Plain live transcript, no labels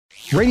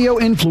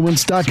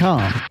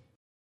radioinfluence.com.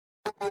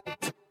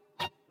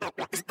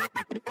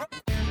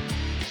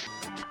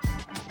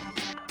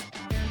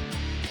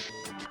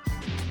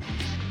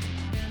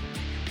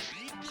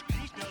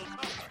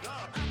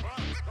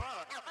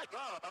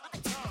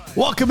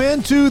 Welcome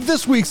into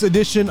this week's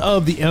edition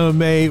of the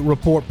MMA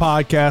Report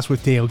podcast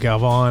with Daniel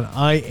Galvan.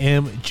 I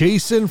am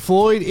Jason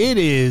Floyd. It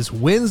is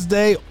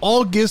Wednesday,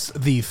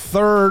 August the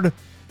 3rd.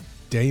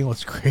 Daniel,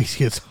 it's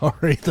crazy. It's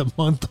already the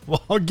month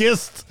of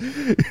August,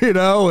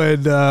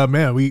 and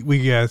man,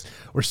 we guys,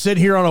 we're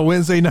sitting here on a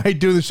Wednesday night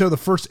doing the show. The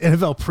first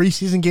NFL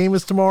preseason game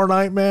is tomorrow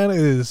night, man. It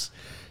is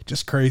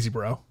just crazy,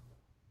 bro.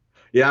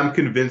 Yeah, I'm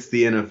convinced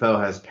the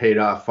NFL has paid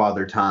off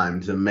Father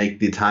Time to make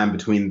the time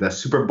between the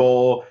Super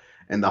Bowl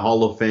and the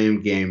Hall of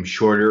Fame game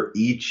shorter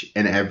each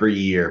and every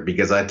year,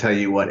 because I tell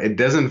you what, it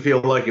doesn't feel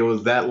like it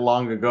was that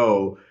long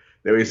ago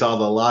that we saw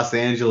the Los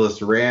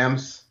Angeles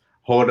Rams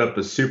hold up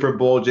a Super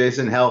Bowl,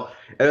 Jason. Hell,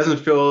 it doesn't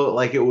feel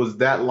like it was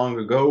that long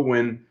ago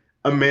when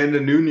Amanda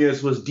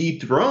Nunes was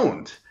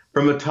dethroned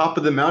from the top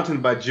of the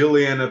mountain by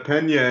Juliana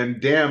Pena.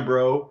 And damn,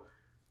 bro,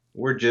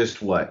 we're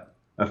just,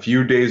 a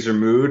few days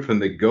removed from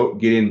the GOAT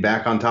getting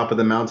back on top of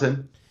the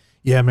mountain?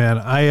 Yeah, man.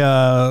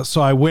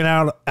 I went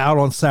out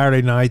on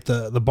Saturday night.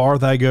 The bar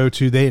that I go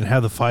to, they didn't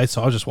have the fights,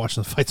 so I was just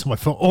watching the fights on my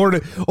phone.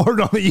 Ordered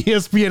on the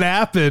ESPN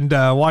app and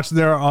watching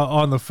there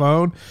on the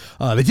phone.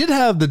 They did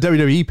have the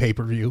WWE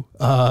pay-per-view,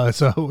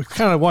 so we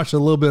kind of watched a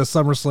little bit of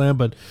SummerSlam,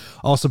 but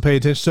also pay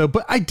attention. So,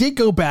 but I did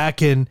go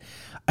back and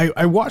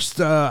I watched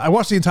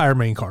the entire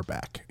main card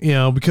back,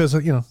 because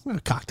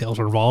cocktails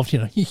are involved.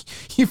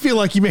 You feel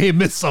like you may have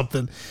missed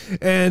something,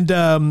 and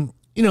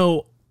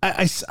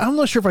I'm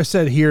not sure if I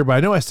said it here, but I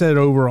know I said it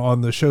over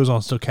on the shows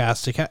on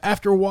Stokastic.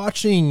 After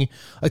watching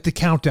like the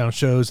countdown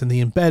shows and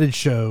the embedded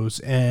shows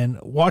and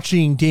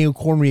watching Daniel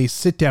Cormier's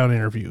sit-down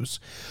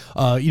interviews,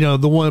 the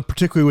one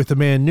particularly with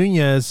Amanda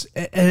Nunes,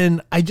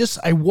 and I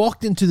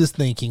walked into this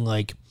thinking,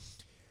 like,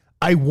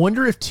 I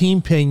wonder if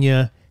Team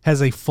Pena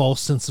has a false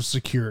sense of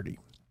security.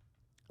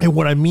 And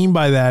what I mean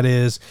by that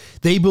is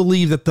they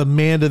believe that the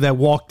Amanda that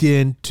walked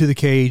into the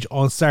cage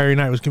on Saturday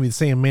night was going to be the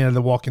same Amanda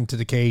that walked into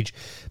the cage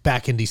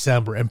back in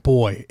December. And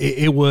boy,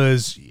 it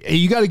was,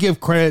 you got to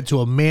give credit to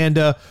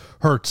Amanda,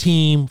 her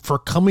team, for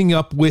coming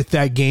up with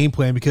that game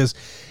plan, because,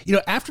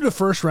 after the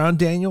first round,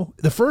 Daniel,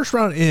 the first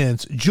round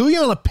ends,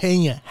 Juliana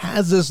Pena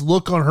has this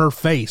look on her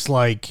face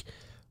like,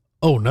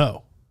 oh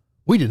no,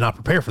 we did not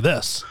prepare for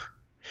this.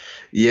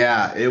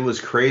 Yeah, it was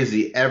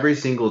crazy. Every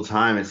single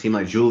time it seemed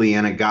like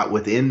Juliana got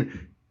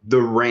within the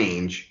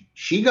range,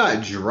 she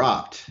got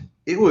dropped.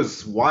 It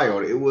was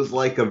wild. It was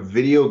like a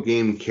video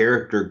game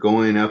character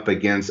going up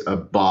against a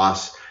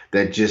boss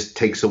that just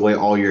takes away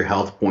all your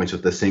health points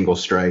with a single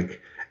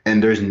strike,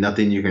 and there's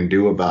nothing you can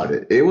do about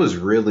it. It was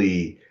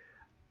really,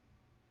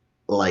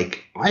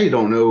 like, I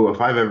don't know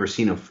if I've ever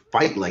seen a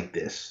fight like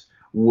this,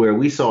 where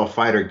we saw a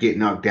fighter get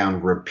knocked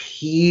down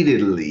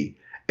repeatedly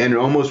and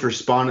almost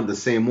responded the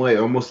same way,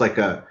 almost like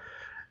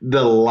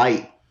the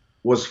light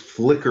was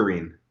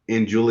flickering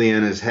in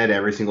Juliana's head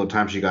every single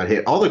time she got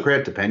hit. All the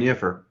credit to Pena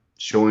for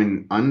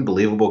showing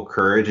unbelievable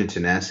courage and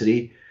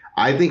tenacity.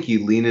 I think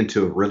you lean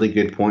into a really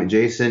good point,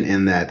 Jason,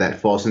 in that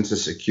false sense of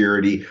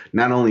security,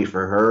 not only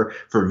for her,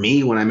 for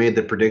me, when I made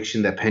the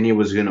prediction that Pena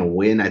was going to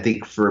win. I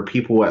think for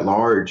people at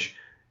large,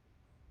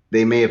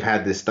 they may have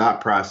had this thought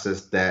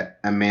process that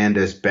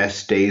Amanda's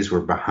best days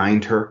were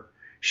behind her.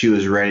 She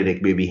was ready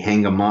to maybe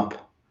hang them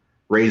up,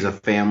 raise a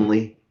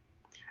family,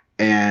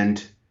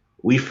 and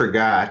we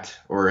forgot,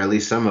 or at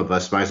least some of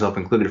us, myself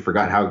included,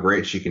 forgot how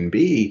great she can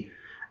be.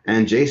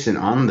 And Jason,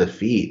 on the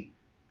feet,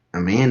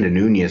 Amanda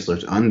Nunes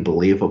looks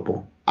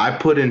unbelievable. I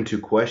put into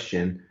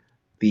question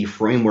the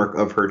framework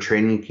of her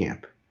training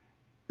camp.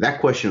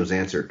 That question was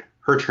answered.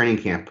 Her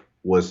training camp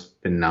was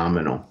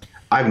phenomenal.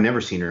 I've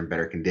never seen her in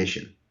better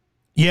condition.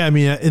 Yeah, I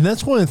mean, and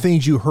that's one of the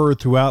things you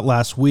heard throughout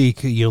last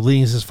week,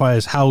 leading to this fight,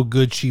 is how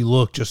good she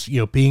looked, just,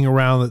 being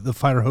around the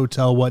fighter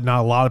hotel,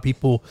 whatnot. A lot of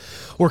people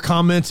were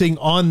commenting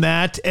on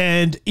that.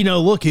 And,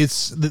 look,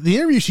 it's the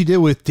interview she did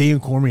with Daniel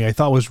Cormier, I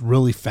thought was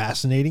really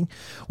fascinating.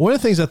 One of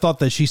the things I thought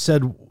that she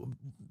said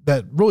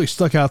that really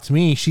stuck out to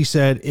me, she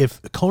said if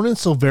Conan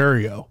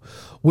Silverio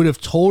would have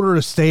told her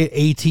to stay at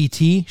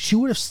ATT, she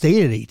would have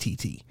stayed at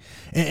ATT.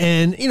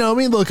 And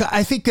look,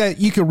 I think that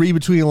you can read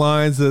between the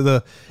lines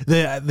the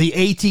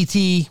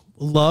ATT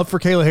love for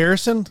Kayla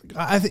Harrison.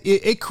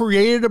 It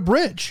created a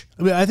bridge.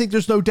 I mean, I think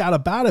there's no doubt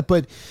about it.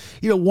 But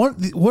one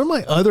of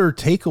my other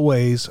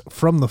takeaways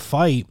from the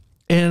fight,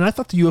 and I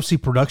thought the UFC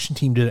production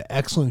team did an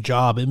excellent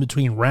job in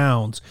between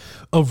rounds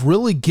of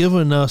really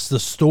giving us the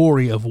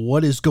story of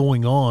what is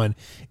going on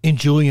in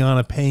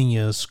Juliana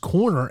Pena's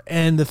corner.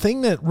 And the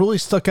thing that really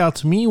stuck out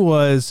to me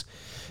was,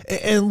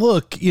 and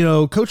look,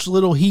 Coach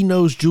Little, he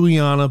knows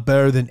Juliana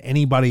better than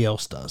anybody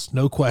else does.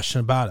 No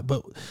question about it.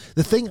 But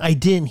the thing I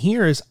didn't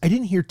hear is I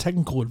didn't hear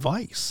technical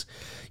advice.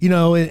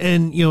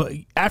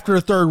 After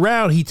the third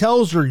round, he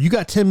tells her, you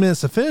got 10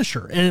 minutes to finish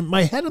her. And in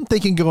my head, I'm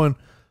thinking,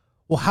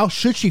 well, how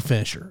should she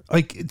finish her?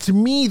 Like, to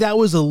me, that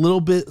was a little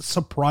bit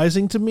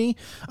surprising to me.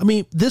 I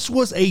mean, this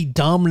was a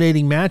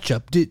dominating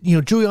matchup.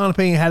 Juliana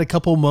Pena had a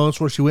couple of moments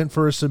where she went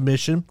for a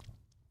submission.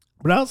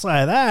 But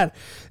outside of that,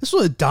 this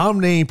was a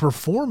dominating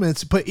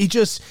performance. But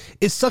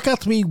it stuck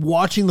out to me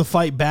watching the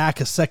fight back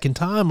a second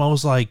time. I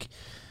was like,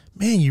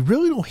 man, you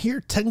really don't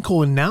hear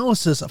technical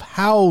analysis of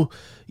how,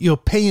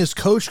 Pena's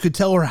coach could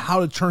tell her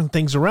how to turn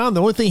things around.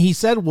 The only thing he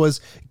said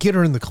was get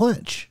her in the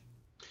clinch.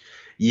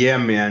 Yeah,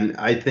 man.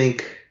 I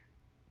think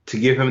to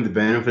give him the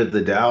benefit of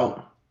the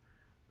doubt,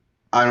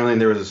 I don't think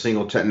there was a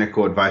single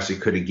technical advice he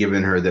could have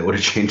given her that would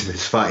have changed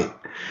this fight,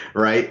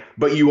 right?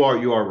 But you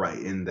are right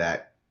in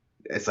that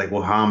it's like,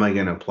 well, how am I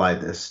going to apply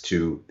this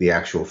to the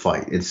actual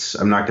fight?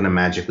 I'm not going to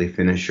magically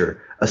finish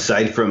her.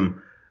 Aside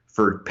from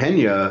for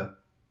Pena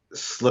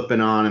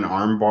slipping on an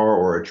armbar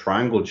or a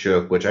triangle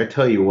choke, which I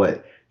tell you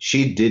what,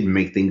 she did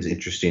make things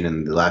interesting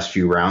in the last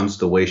few rounds,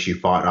 the way she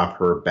fought off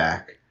her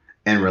back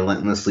and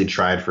relentlessly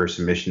tried for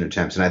submission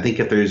attempts. And I think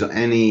if there's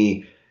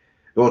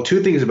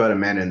two things about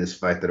Amanda in this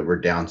fight that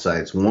were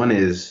downsides. One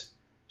is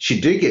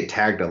she did get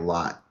tagged a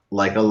lot.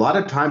 Like a lot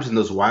of times in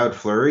those wild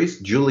flurries,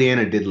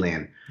 Juliana did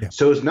land. Yeah.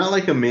 So it's not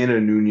like Amanda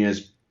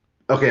Nunes.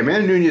 Okay,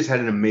 Amanda Nunes had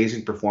an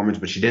amazing performance,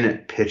 but she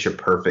didn't pitch a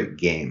perfect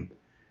game.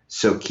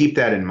 So keep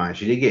that in mind.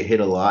 She did get hit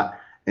a lot.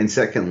 And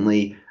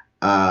secondly,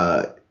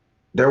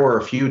 there were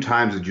a few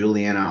times that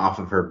Juliana off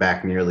of her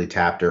back nearly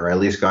tapped her, or at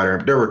least got her.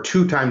 There were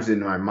 2 times in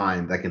my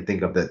mind that I can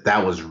think of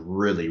that was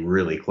really,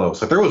 really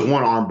close. Like there was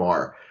one arm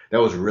bar that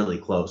was really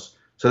close.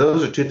 So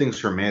those are 2 things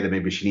for Amanda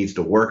maybe she needs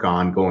to work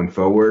on going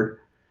forward.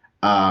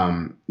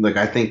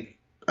 I think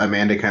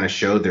Amanda kind of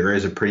showed there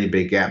is a pretty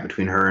big gap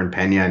between her and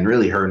Pena and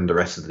really her and the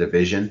rest of the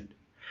division.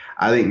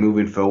 I think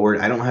moving forward,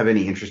 I don't have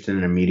any interest in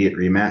an immediate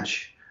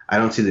rematch. I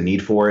don't see the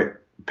need for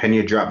it.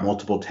 Pena dropped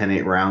multiple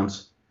 10-8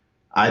 rounds.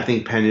 I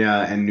think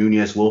Pena and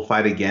Nunes will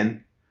fight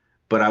again,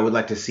 but I would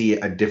like to see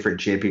a different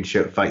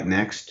championship fight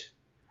next.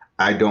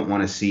 I don't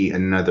want to see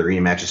another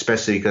rematch,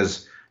 especially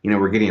because,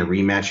 we're getting a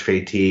rematch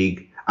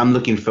fatigue. I'm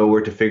looking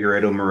forward to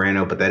Figueiredo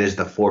Moreno, but that is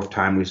the 4th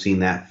time we've seen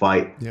that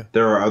fight. Yeah.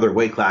 There are other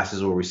weight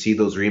classes where we see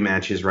those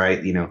rematches, right?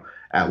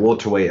 At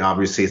welterweight,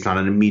 obviously it's not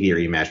an immediate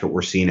rematch, but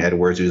we're seeing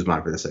Edwards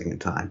Usman for the 2nd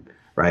time,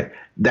 right?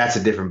 That's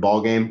a different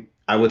ballgame.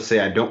 I would say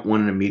I don't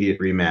want an immediate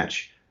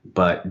rematch,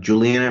 but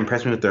Juliana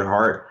impressed me with her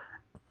heart.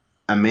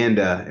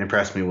 Amanda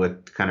impressed me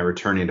with kind of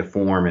returning to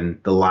form,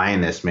 and the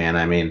Lioness, man.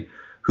 I mean,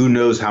 who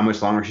knows how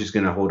much longer she's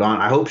going to hold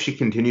on. I hope she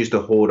continues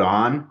to hold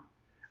on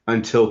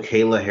until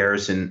Kayla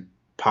Harrison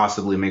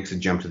possibly makes a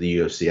jump to the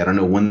UFC. I don't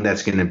know when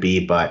that's going to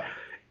be, but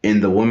in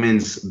the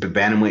women's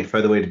bantamweight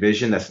featherweight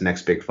division, that's the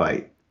next big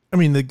fight. I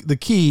mean, the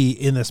key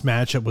in this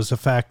matchup was the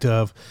fact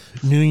of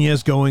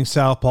Nunes going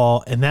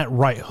southpaw, and that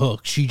right hook,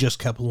 she just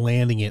kept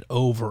landing it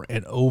over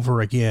and over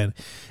again.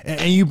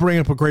 And you bring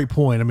up a great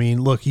point. I mean,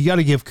 look, you got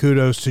to give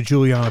kudos to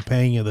Juliana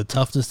Pena, the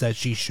toughness that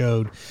she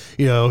showed.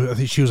 I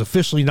think she was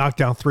officially knocked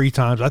down 3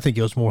 times. I think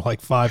it was more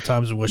like 5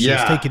 times. She was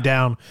taken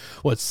down,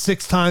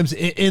 6 times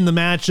in the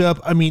matchup.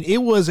 I mean, it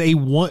was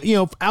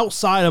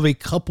outside of a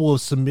couple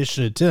of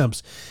submission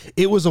attempts,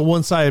 it was a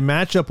one-sided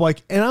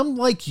matchup. And I'm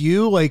like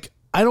you,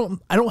 I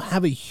don't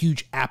have a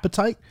huge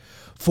appetite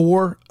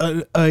for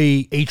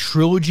a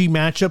trilogy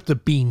matchup to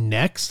be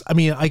next. I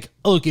mean,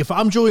 look, if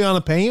I'm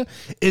Juliana Pena,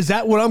 is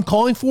that what I'm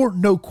calling for?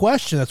 No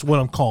question, that's what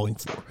I'm calling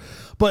for.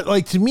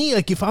 But to me,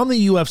 if I'm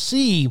the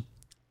UFC,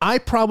 I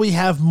probably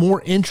have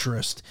more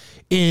interest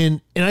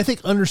in, and I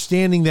think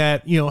understanding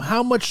that,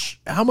 how much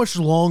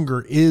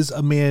longer is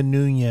Amanda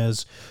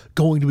Nunes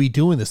going to be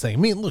doing this thing? I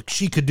mean, look,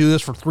 she could do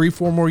this for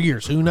 3-4 more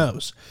years. Who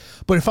knows?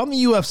 But if I'm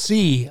the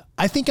UFC,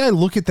 I think I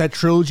look at that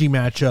trilogy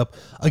matchup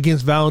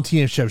against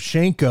Valentina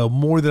Shevchenko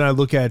more than I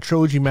look at a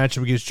trilogy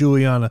matchup against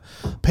Juliana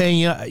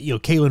Pena.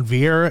 Caitlin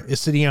Vieira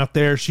is sitting out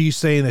there. She's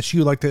saying that she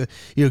would like to,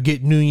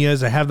 get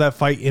Nunes to have that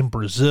fight in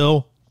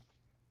Brazil.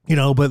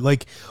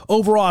 But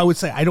overall, I would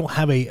say I don't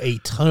have a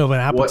ton of an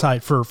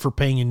appetite for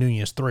Pena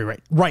Nunes 3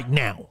 right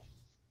now.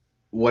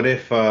 What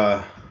if,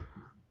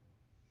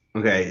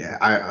 okay,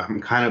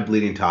 I'm kind of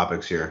bleeding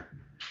topics here,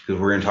 because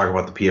we're going to talk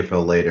about the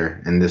PFL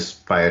later and this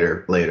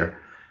fighter later.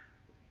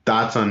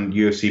 Thoughts on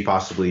UFC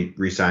possibly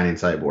re-signing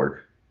Cyborg?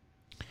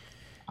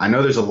 I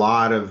know there's a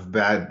lot of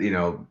bad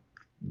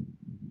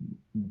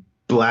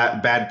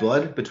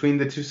blood between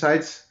the 2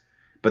 sides,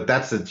 but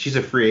she's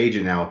a free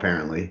agent now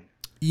apparently.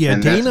 Yeah,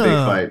 and that's a big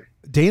fight.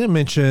 Dana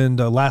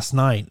mentioned last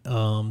night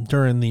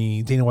during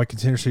the Dana White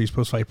Contender Series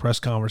post-fight press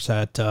conference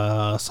that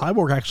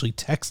Cyborg actually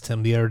texted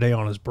him the other day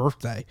on his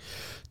birthday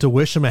to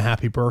wish him a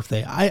happy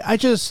birthday. I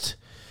just,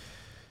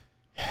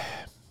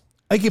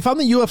 if I'm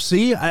the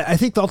UFC, I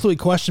think the ultimate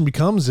question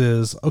becomes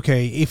is,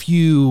 okay, if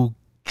you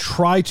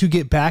try to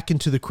get back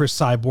into the Chris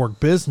Cyborg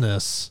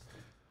business,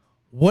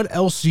 what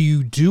else do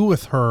you do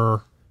with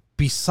her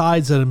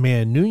besides an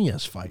Amanda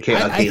Nunes fight?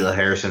 Kayla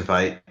Harrison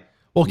fight.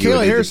 Well,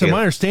 Kayla Harrison, my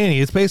understanding,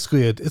 it's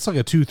basically it's like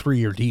a 2-3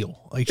 year deal.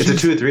 It's a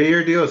 2-3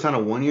 year deal. It's not a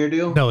 1 year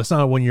deal. No, it's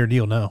not a 1 year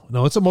deal. No,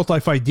 it's a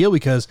multi-fight deal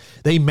because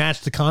they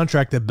matched the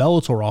contract that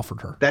Bellator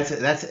offered her.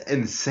 That's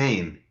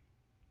insane.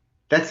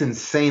 That's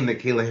insane that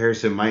Kayla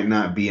Harrison might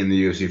not be in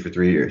the UFC for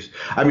 3 years.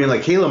 I mean,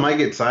 like Kayla might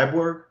get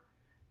Cyborg.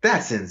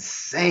 That's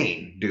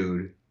insane,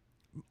 dude.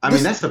 I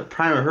mean, that's the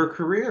prime of her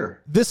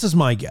career. This is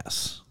my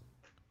guess,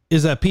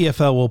 is that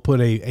PFL will put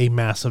a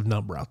massive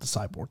number out to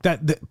Cyborg.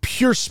 That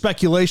pure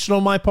speculation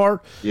on my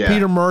part. Yeah.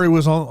 Peter Murray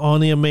was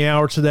on the MMA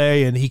Hour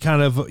today, and he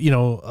kind of,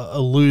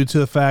 alluded to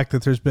the fact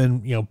that there's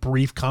been,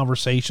 brief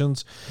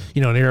conversations.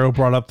 And Ariel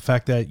brought up the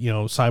fact that,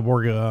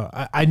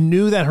 Cyborg, I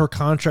knew that her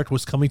contract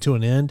was coming to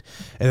an end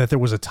and that there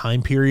was a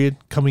time period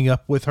coming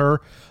up with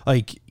her.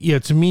 Like,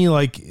 to me,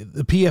 like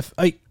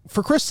the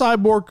for Chris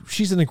Cyborg,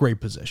 she's in a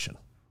great position.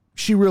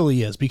 She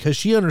really is, because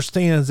she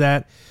understands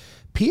that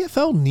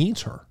PFL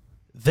needs her.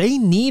 They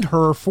need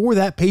her for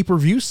that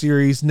pay-per-view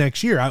series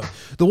next year.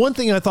 The one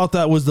thing I thought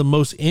that was the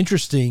most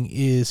interesting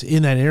is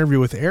in that interview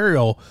with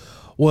Ariel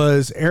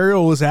was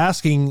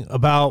asking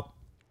about,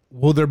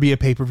 will there be a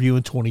pay-per-view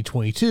in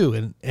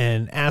 2022?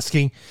 And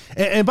asking,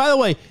 and by the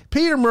way,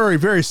 Peter Murray,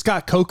 very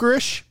Scott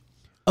Coker-ish,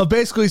 of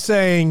basically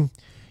saying,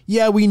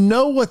 yeah, we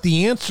know what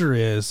the answer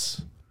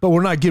is, but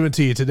we're not giving it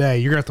to you today.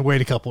 You're going to have to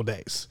wait a couple of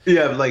days.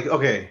 Yeah, like,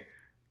 okay.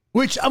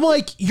 Which I'm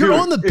like, you're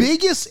on the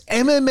biggest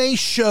MMA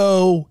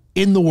show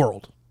in the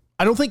world.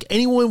 I don't think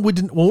anyone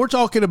would, when we're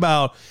talking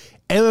about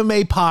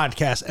MMA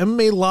podcasts,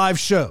 MMA live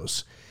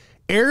shows,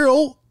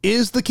 Ariel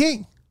is the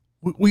king.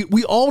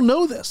 We all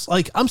know this.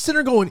 Like, I'm sitting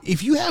there going,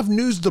 if you have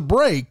news to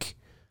break,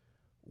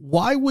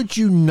 why would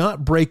you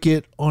not break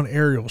it on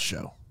Ariel's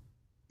show?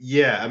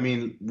 Yeah, I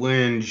mean,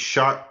 when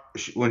Chartry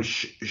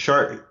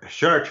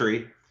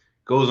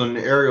goes on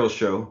Ariel's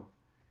show,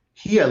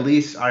 he at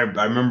least, I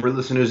remember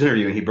listening to his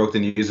interview, and he broke the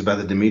news about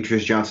the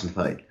Demetrius Johnson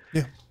fight.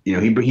 Yeah.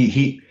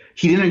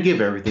 He didn't give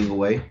everything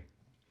away,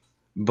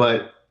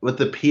 but with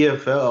the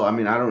PFL, I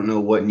mean, I don't know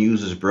what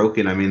news is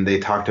broken. I mean, they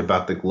talked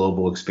about the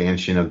global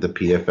expansion of the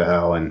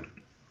PFL and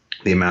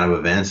the amount of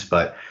events,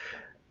 but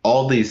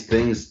all these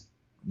things,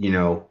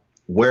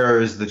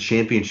 where is the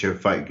championship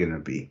fight going to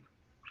be?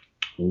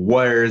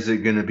 Where is it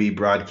going to be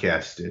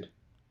broadcasted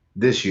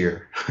this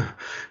year?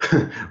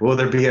 Will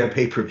there be a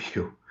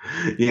pay-per-view?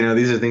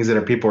 These are things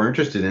that people are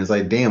interested in. It's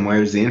like, damn,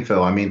 where's the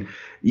info? I mean,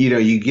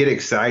 you get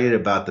excited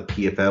about the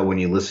PFL when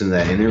you listen to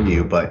that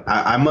interview, but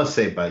I must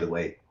say, by the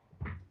way,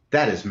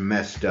 that is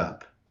messed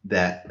up.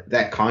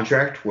 That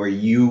contract where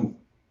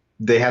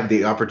they have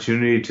the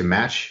opportunity to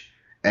match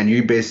and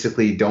you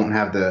basically don't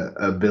have the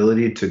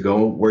ability to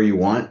go where you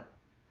want.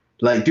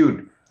 Like,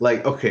 dude,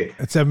 like, okay.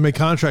 It's MMA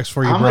contracts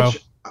for you, bro.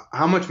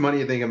 How much money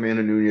do you think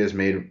Amanda Nunes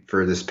made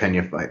for this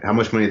Pena fight? How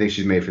much money do you think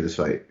she's made for this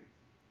fight?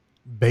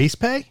 Base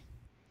pay?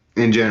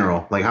 In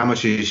general, like how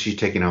much is she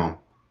taking home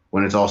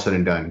when it's all said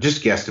and done?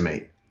 Just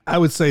guesstimate. I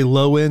would say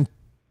low end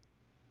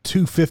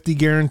 $250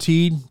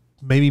 guaranteed,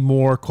 maybe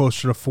more,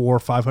 closer to $400 or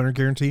 $500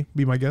 guarantee.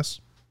 Be my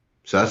guess.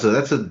 So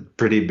that's a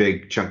pretty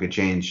big chunk of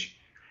change.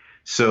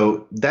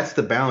 So that's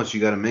the balance you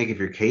got to make if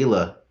you're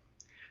Kayla.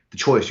 The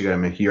choice you got to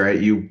make. You're right.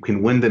 You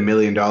can win the $1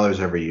 million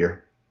every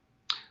year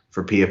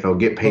for PFL,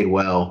 get paid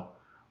well.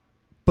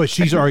 But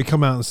she's already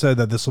come out and said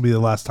that this will be the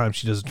last time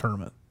she does a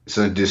tournament.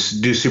 So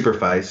just do super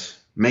fights.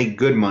 Make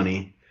good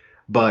money,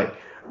 but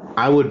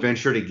I would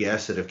venture to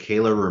guess that if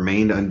Kayla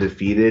remained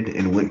undefeated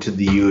and went to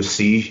the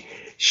UFC,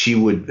 she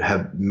would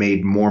have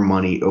made more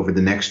money over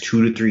the next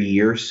 2 to 3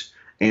 years,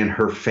 and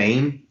her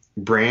fame,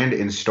 brand,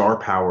 and star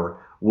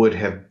power would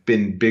have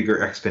been bigger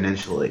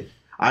exponentially.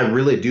 I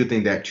really do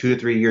think that 2 to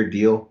 3 year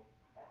deal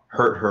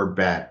hurt her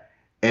bad,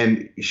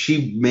 and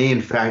she may,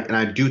 in fact, and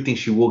I do think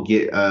she will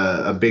get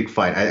a big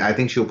fight. I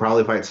think she'll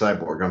probably fight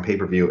Cyborg on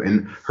pay-per-view,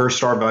 and her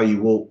star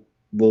value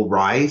will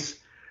rise.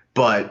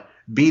 But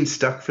being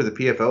stuck for the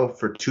PFL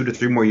for 2 to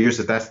 3 more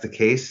years, if that's the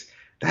case,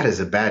 that is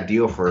a bad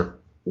deal for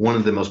one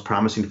of the most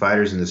promising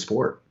fighters in the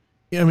sport.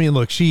 I mean,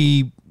 look,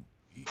 she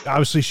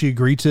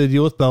agreed to the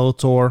deal with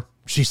Bellator.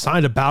 She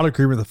signed a bout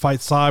agreement to fight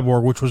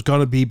Cyborg, which was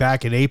going to be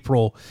back in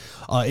April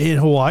in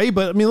Hawaii.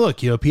 But I mean, look,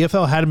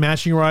 PFL had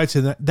matching rights,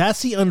 and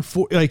that's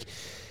the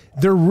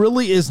there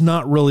really is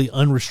not really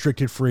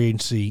unrestricted free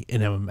agency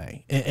in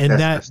MMA. And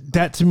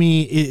that to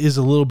me is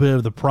a little bit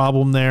of the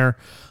problem there.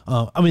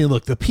 I mean,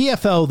 look, the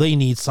PFL, they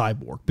need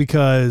Cyborg,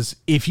 because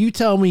if you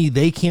tell me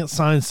they can't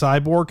sign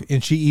Cyborg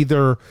and she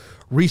either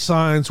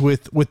re-signs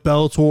with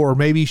Bellator, or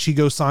maybe she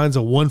goes signs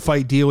a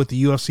one-fight deal with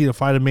the UFC to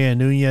fight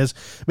Amanda Nunes,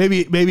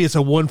 maybe it's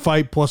a one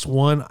fight plus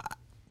one.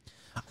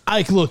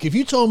 Look, if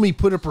you told me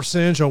put a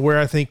percentage on where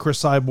I think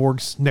Chris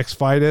Cyborg's next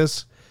fight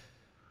is,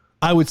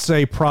 I would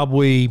say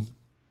probably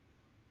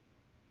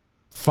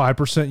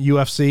 5%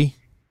 UFC,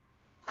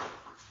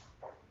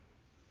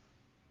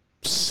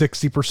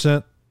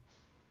 60%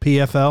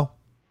 PFL,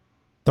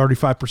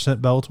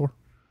 35% Bellator.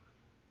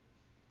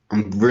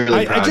 I'm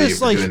really proud of you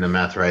for doing the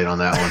math right on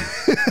that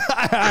one.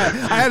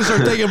 I had to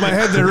start thinking in my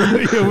head there.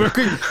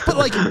 But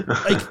like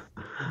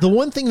the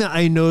one thing that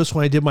I noticed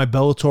when I did my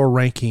Bellator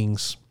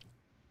rankings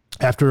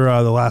after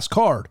the last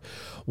card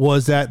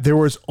was that there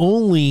was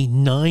only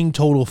 9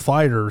 total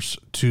fighters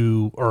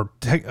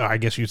I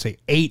guess you'd say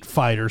 8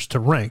 fighters to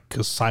rank,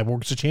 because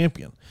Cyborg's a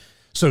champion.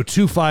 So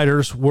two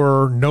fighters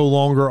were no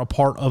longer a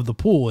part of the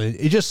pool.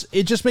 It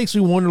just makes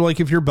me wonder, like,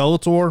 if you're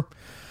Bellator,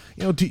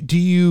 do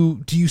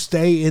you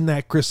stay in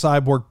that Chris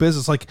Cyborg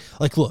business?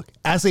 Like look,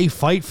 as a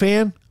fight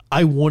fan,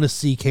 I want to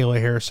see Kayla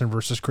Harrison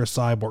versus Chris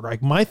Cyborg.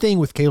 Like, my thing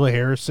with Kayla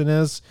Harrison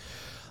is,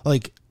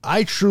 like,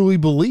 I truly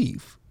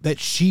believe that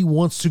she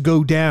wants to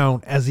go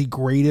down as the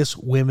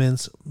greatest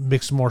women's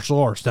mixed martial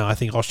arts. Now, I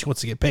think she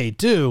wants to get paid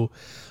too,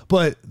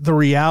 but the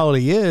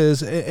reality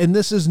is, and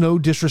this is no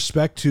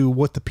disrespect to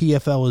what the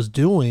PFL is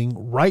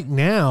doing right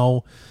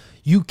now,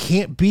 you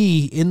can't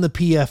be in the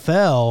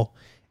PFL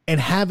and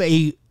have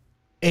a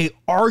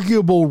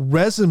arguable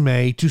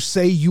resume to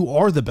say you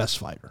are the best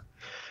fighter.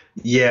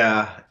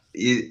 Yeah,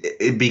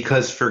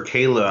 because for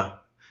Kayla,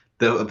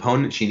 the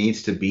opponent she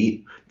needs to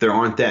beat, there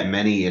aren't that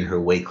many in her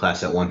weight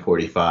class at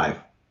 145.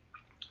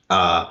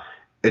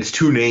 It's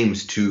two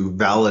names to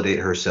validate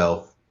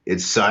herself.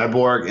 It's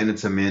Cyborg and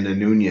it's Amanda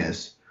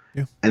Nunes.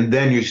 Yeah. And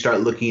then you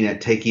start looking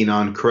at taking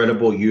on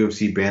credible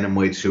UFC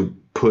bantamweights who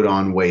put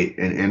on weight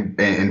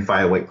and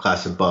fight a weight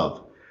class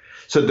above.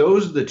 So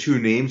those are the two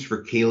names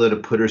for Kayla to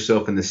put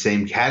herself in the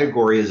same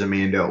category as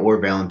Amanda or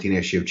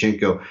Valentina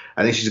Shevchenko.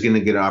 I think she's going to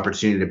get an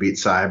opportunity to beat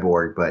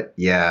Cyborg. But,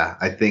 yeah,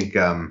 I think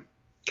kind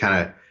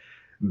of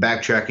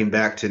backtracking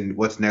back to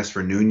what's next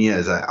for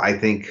Nunes, I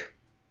think –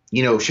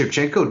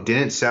 Shevchenko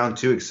didn't sound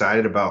too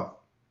excited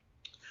about.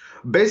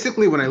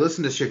 Basically, when I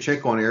listened to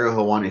Shevchenko on Ariel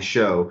Helwani's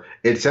show,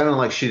 it sounded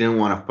like she didn't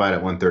want to fight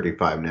at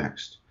 135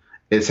 next.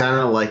 It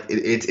sounded like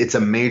it's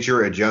a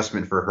major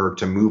adjustment for her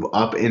to move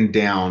up and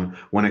down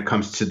when it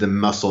comes to the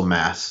muscle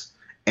mass.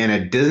 And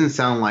it doesn't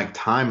sound like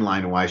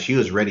timeline-wise she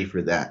was ready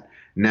for that.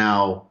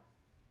 Now,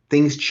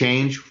 things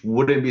change.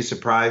 Wouldn't be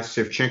surprised.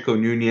 Shevchenko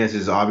Nunes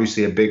is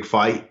obviously a big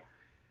fight.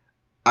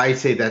 I'd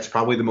say that's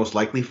probably the most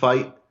likely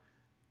fight.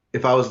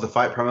 If I was the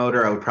fight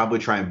promoter, I would probably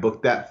try and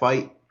book that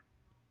fight.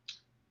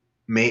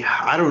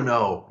 I don't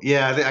know.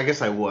 Yeah, I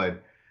guess I would.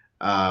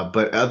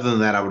 But other than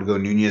that, I would go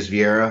Nunes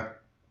Vieira,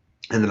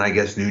 and then I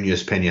guess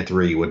Nunes Pena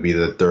 3 would be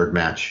the third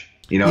match.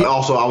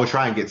 Also I would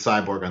try and get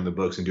Cyborg on the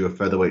books and do a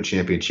featherweight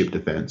championship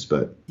defense.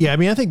 But yeah, I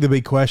mean, I think the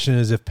big question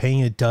is if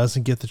Pena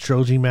doesn't get the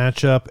trilogy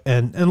matchup,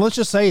 and let's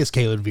just say it's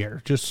Caleb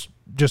Vieira,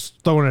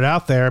 just throwing it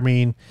out there. I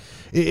mean,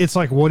 it's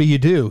like, what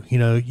do?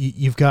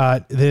 You've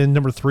got then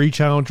number 3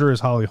 challenger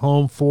is Holly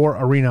Holm, 4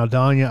 Irene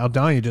Aldana.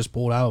 Aldana just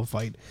pulled out of the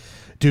fight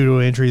due to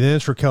an injury. Then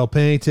it's Raquel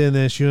Pennington.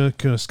 Then it's Yuna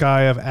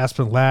Kunitskaya,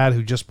 Aspen Ladd,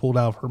 who just pulled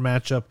out of her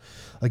matchup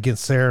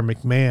against Sarah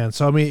McMahon.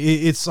 So, I mean,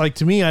 it's like,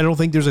 to me, I don't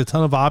think there's a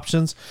ton of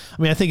options. I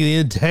mean, I think at the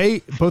end of the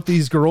day, both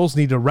these girls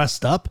need to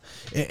rest up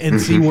and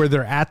see where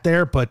they're at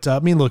there. But, I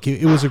mean, look,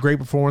 it was a great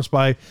performance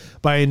by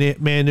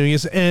Amanda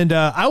Nunes. And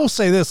I will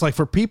say this, like,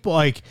 for people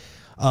like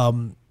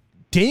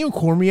Daniel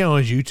Cormier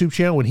on his YouTube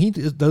channel, when he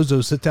does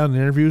those sit-down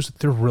interviews,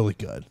 they're really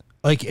good.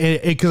 Like,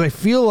 because I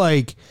feel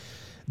like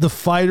the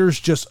fighters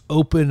just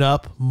open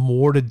up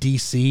more to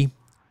DC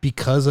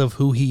because of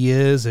who he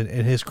is and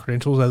his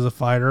credentials as a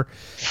fighter.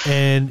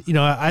 And,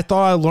 I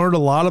thought I learned a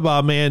lot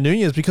about Amanda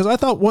Nunes because I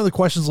thought one of the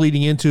questions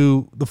leading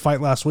into the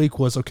fight last week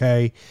was,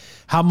 okay,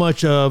 how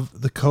much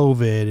of the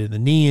COVID and the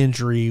knee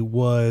injury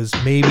was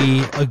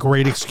maybe a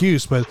great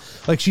excuse? But,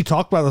 like, she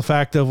talked about the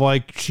fact of,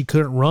 like, she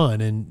couldn't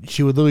run and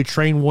she would literally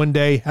train one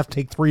day, have to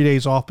take 3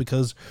 days off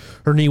because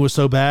her knee was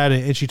so bad.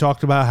 And she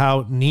talked about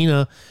how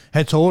Nina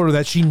had told her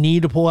that she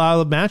needed to pull out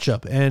of the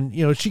matchup.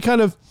 And, she kind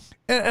of,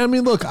 I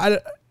mean, look, I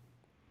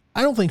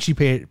don't think she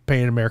paid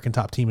an American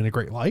Top Team in a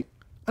great light.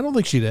 I don't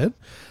think she did.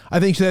 I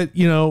think that,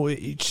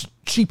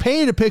 she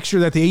painted a picture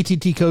that the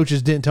ATT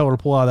coaches didn't tell her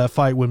to pull out of that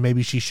fight when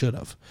maybe she should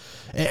have.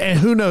 And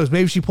who knows,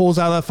 maybe she pulls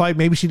out of that fight.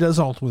 Maybe she does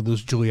ultimately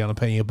lose Juliana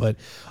Pena, but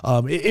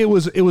it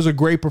was a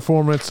great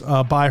performance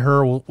by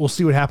her. We'll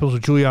see what happens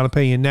with Juliana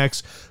Pena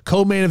next.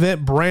 Co-main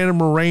event, Brandon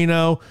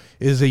Moreno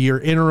is your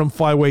interim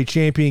flyweight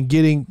champion,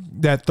 getting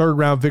that third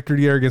round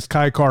victory there against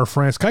Kai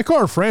Kara-France. Kai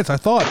Kara-France, I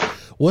thought,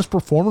 was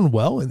performing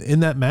well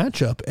in that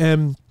matchup.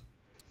 And,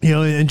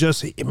 and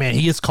just, man,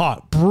 he gets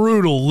caught.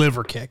 Brutal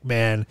liver kick,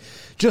 man.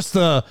 Just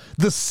the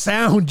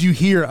sound you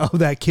hear of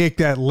that kick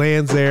that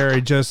lands there.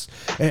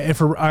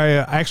 I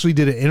actually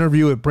did an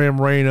interview with Brandon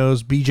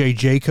Moreno's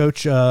BJJ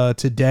coach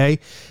today.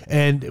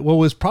 And what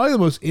was probably the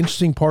most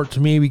interesting part to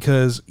me,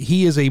 because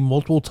he is a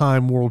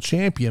multiple-time world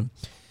champion.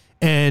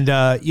 And,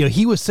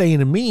 he was saying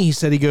to me, he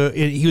said,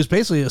 he was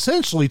basically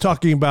essentially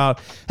talking about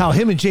how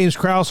him and James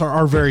Krause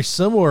are very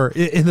similar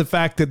in the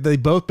fact that they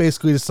both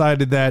basically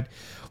decided that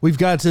we've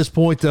got to this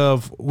point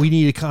of we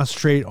need to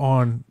concentrate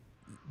on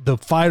the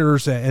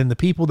fighters and the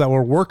people that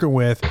we're working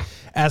with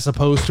as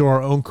opposed to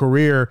our own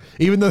career,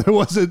 even though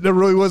there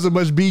really wasn't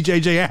much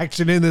BJJ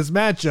action in this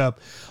matchup.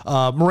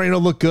 Moreno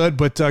looked good,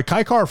 but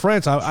Kai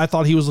Kara-France, I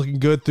thought he was looking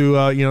good through,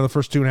 the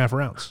first 2.5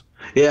 rounds.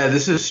 Yeah,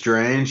 this is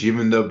strange,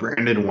 even though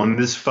Brandon won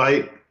this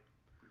fight.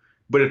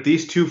 But if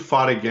these two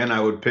fought again,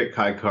 I would pick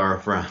Kai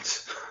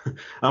Kara-France.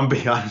 I'm going to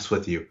be honest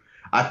with you.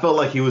 I felt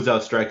like he was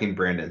outstriking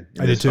Brandon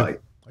in this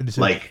fight. I did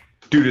too. Like,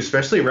 dude,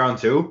 especially round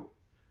 2.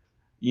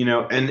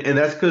 And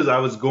that's because I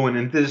was going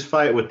into this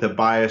fight with the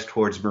bias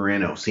towards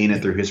Moreno, seeing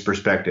it through his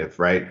perspective,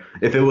 right?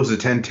 If it was a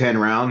 10-10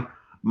 round,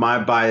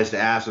 my biased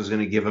ass was going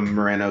to give him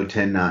Moreno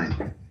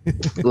 10-9.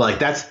 Like,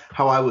 that's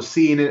how I was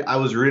seeing it. I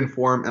was rooting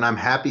for him, and I'm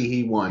happy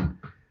he won.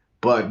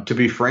 But to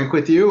be frank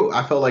with you,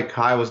 I felt like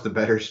Kai was the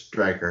better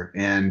striker.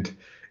 And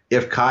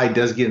if Kai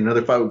does get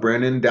another fight with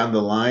Brandon down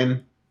the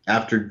line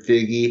after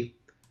Figgy,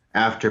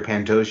 after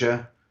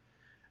Pantoja,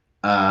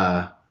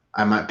 I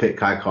might pick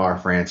Kai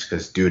Kara-France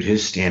because, dude,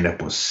 his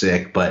stand-up was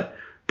sick. But,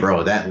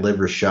 bro, that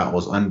liver shot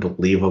was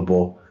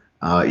unbelievable.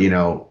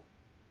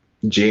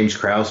 James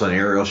Krause on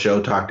Ariel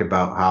Show talked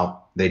about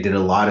how they did a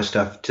lot of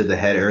stuff to the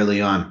head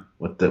early on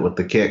with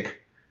the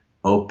kick,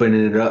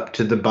 opening it up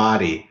to the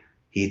body.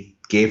 He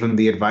gave him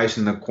the advice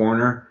in the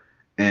corner,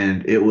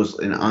 and it was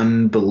an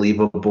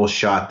unbelievable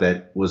shot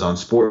that was on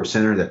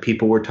SportsCenter that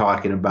people were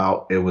talking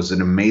about. It was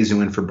an amazing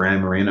win for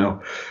Brandon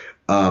Moreno.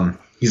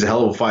 He's a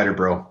hell of a fighter,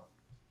 bro.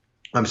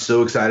 I'm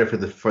so excited for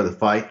the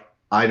fight.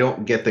 I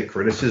don't get the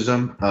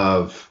criticism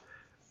of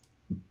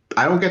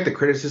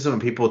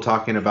people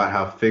talking about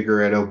how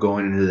Figueiredo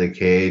going into the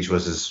cage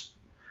was his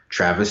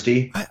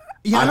travesty. I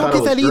don't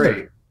get that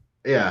either.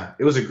 Yeah,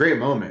 it was a great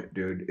moment,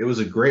 dude. It was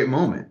a great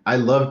moment. I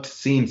loved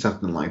seeing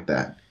something like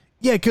that.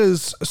 Yeah,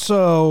 because I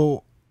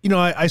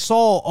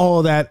saw all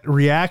of that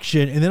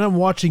reaction, and then I'm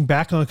watching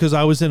back on because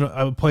I was in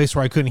a place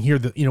where I couldn't hear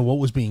what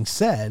was being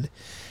said,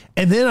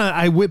 and then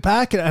I went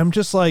back and I'm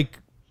just like,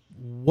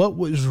 what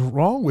was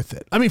wrong with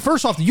it? I mean,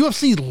 first off, the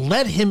UFC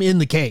let him in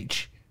the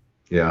cage.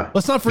 Yeah.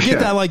 Let's not forget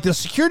that. Like, the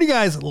security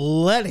guys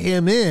let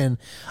him in.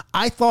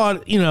 I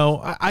thought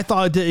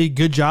I did a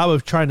good job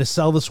of trying to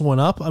sell this one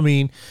up. I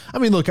mean,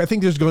 look, I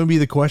think there's going to be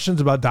the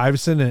questions about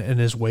Davison and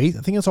his weight.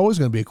 I think it's always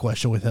going to be a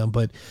question with him,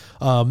 but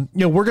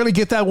we're going to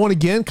get that one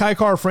again. Kai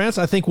Kara-France,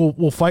 I think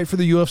will fight for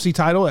the UFC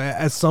title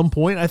at some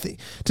point. I think,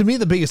 to me,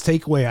 the biggest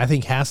takeaway I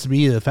think has to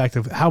be the fact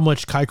of how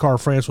much Kai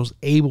Kara-France was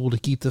able to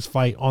keep this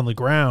fight on the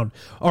ground,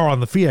 or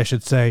on the feet, I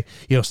should say,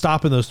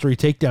 stopping those 3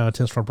 takedown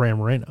attempts from Brandon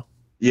Moreno.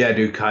 Yeah,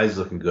 dude, Kai's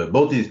looking good.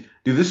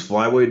 This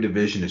flyweight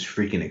division is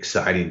freaking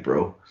exciting,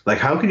 bro. Like,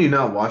 how can you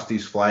not watch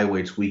these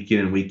flyweights week in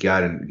and week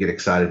out and get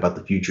excited about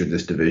the future of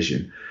this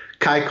division?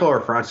 Kai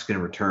Kara-France is going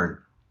to return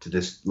to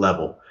this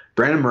level.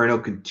 Brandon Moreno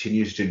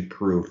continues to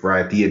improve,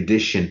 right? The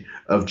addition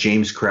of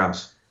James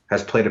Krause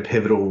has played a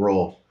pivotal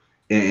role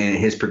in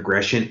his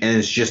progression, and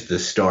it's just the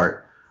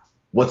start.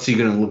 What's he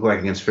going to look like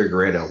against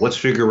Figueiredo? What's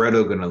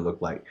Figueiredo going to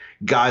look like?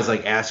 Guys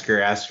like Askar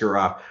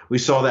Askarov. We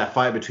saw that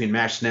fight between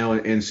Matt Snell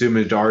and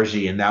Suma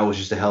Darji, and that was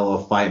just a hell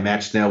of a fight.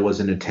 Matt Snell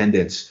was in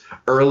attendance.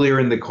 Earlier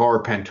in the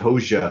card,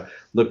 Pantoja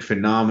looked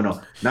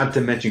phenomenal. Not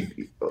to mention...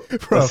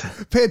 Bro,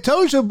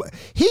 Pantoja,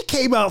 he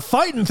came out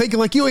fighting thinking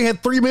like you only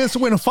had 3 minutes to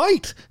win a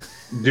fight.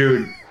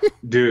 Dude,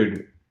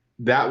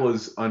 that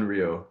was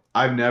unreal.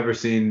 I've never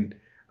seen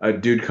a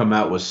dude come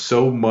out with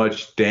so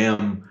much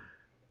damn...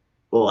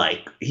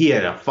 Like, he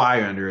had a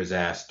fire under his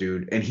ass,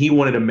 dude, and he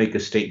wanted to make a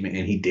statement,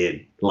 and he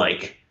did.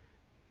 Like,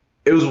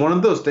 it was one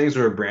of those things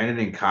where Brandon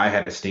and Kai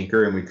had a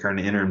stinker, and we crowned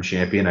an interim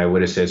champion. I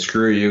would have said,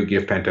 screw you,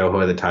 give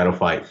Pantoja the title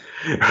fight,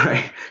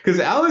 right? Because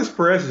Alex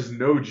Perez is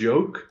no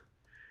joke,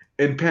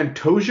 and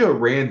Pantoja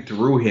ran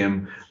through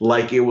him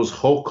like it was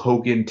Hulk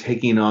Hogan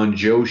taking on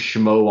Joe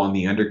Schmo on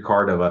the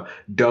undercard of a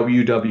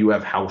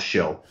WWF house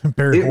show.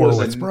 Barry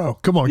Horowitz, bro.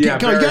 Come on, you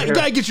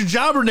gotta get your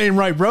jobber name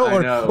right,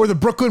 bro, or the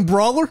Brooklyn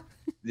Brawler.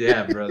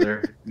 Yeah,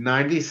 brother.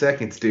 90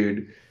 seconds,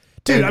 dude.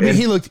 Dude,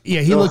 he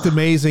looked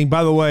amazing.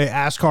 By the way,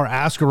 Askar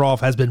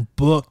Askarov has been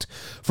booked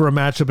for a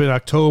matchup in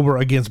October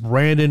against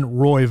Brandon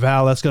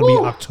Royval. That's going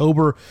to be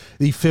October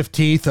the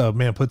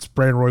 15th. Puts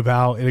Brandon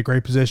Royval in a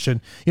great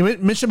position. You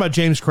mentioned about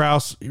James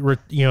Krause.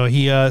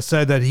 He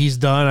said that he's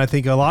done. I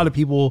think a lot of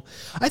people,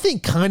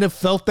 kind of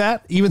felt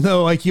that, even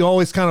though, like, you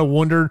always kind of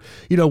wondered,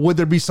 would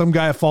there be some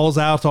guy that falls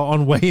out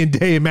on weigh-in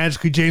day and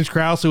magically James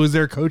Krause, who was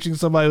there coaching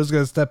somebody, was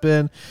going to step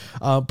in.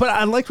 But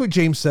I liked what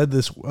James said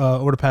this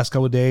over the past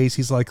couple of days.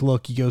 He's like, look,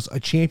 he goes, a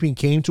champion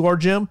came to our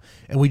gym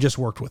and we just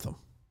worked with him.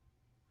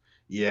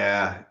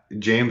 Yeah,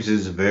 James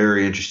is a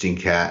very interesting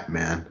cat,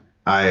 man.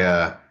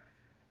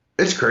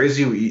 It's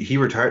crazy he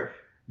retired.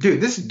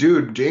 Dude, this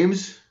dude,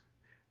 James,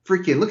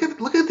 freaking look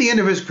at the end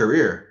of his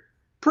career.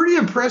 Pretty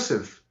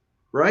impressive,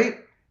 right?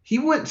 He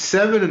went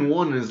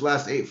 7-1 in his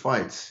last 8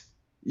 fights.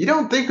 You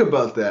don't think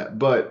about that,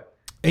 but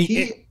and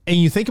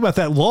you think about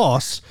that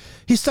loss,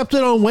 he stepped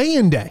in on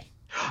weigh-in day.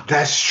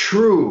 That's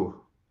true.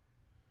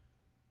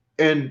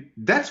 And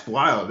that's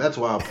wild. That's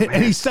wild. Man.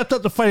 And he stepped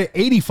up to fight at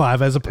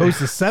 85 as opposed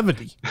to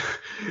 70.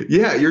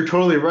 Yeah, you're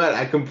totally right.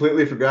 I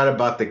completely forgot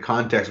about the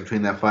context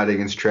between that fight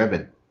against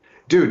Trevin.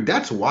 Dude,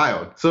 that's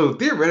wild. So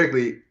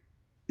theoretically,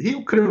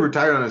 he could have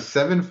retired on a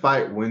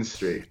 7-fight win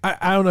streak.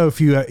 I don't know if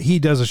he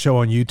does a show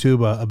on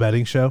YouTube, a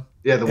betting show.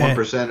 Yeah, the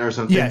 1% or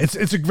something. Yeah, it's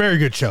a very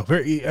good show.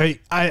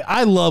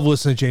 I love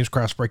listening to James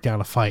Krause break down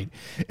a fight.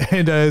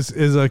 And as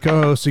a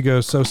co-host, he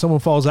goes, so someone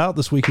falls out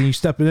this week and you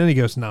step in, he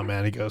goes, no,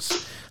 man. He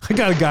goes,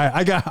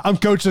 I'm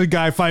coaching a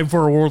guy fighting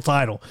for a world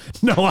title.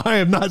 No, I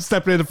am not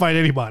stepping in to fight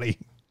anybody.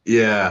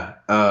 Yeah.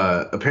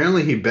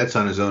 Apparently he bets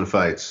on his own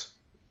fights.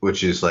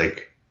 which is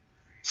like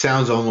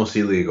sounds almost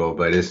illegal,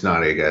 but it's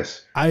not. I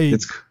guess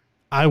it's.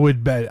 I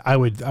would bet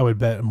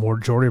a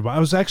majority of it. I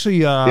was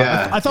actually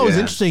I thought it was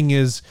interesting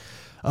is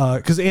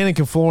because Anik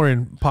and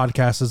Florian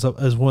podcast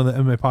is one of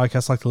the MMA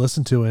podcasts I like to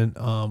listen to, and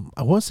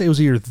I want to say it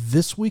was either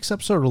this week's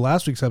episode or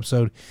last week's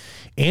episode.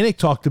 Anik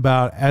talked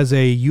about as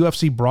a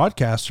UFC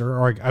broadcaster,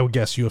 or I would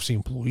guess UFC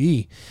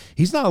employee,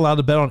 he's not allowed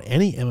to bet on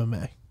any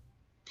MMA.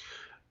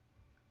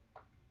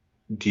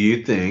 Do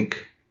you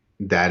think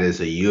that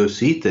is a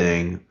UFC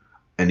thing,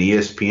 an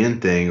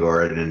ESPN thing,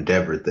 or an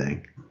Endeavor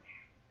thing?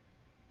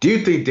 Do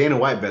you think Dana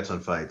White bets on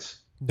fights?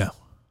 No.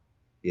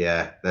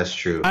 Yeah, that's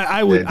true.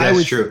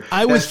 That's true.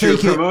 That's true.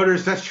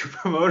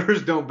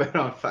 Promoters don't bet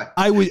on fights.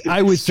 I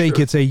would think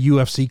it's a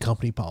UFC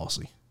company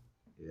policy.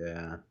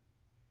 Yeah.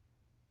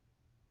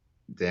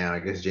 Damn, I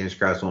guess James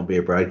Krause won't be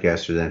a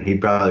broadcaster then. He'd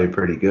probably be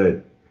pretty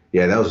good.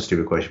 Yeah, that was a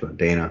stupid question about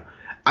Dana.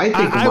 I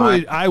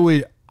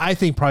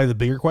think probably the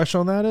bigger question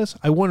on that is,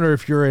 I wonder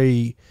if you're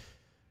a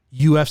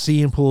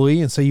UFC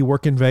employee and say you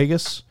work in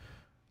Vegas,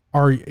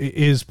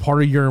 is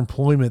part of your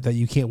employment that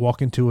you can't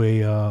walk into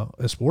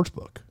a sports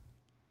book?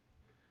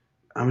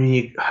 I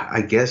mean,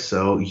 I guess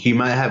so. You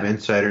might have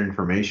insider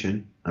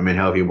information. I mean,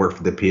 how if you work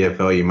for the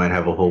PFL, you might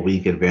have a whole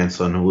week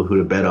advance on who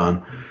to bet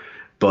on.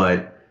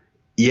 But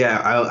yeah,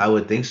 I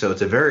would think so.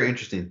 It's a very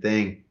interesting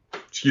thing.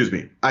 Excuse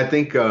me. I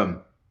think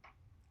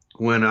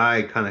when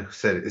I kind of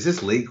said, is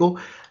this legal?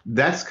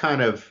 That's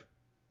kind of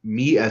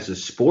me as a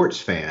sports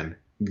fan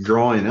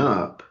growing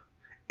up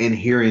and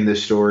hearing the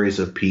stories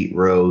of Pete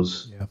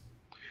Rose,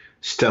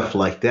 stuff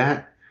like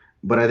that.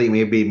 But I think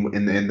maybe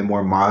in the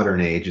more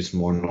modern age, it's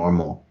more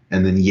normal.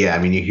 And then, yeah, I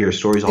mean, you hear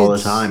stories all the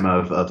time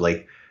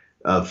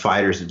of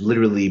fighters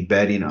literally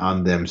betting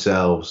on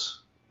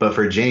themselves. But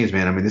for James,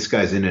 man, I mean, this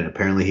guy's in it.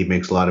 Apparently, he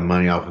makes a lot of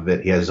money off of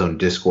it. He has his own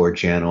Discord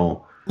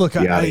channel. Look,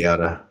 yada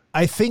yada.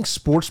 I think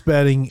sports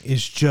betting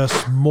is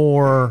just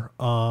more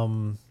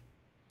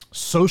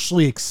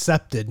socially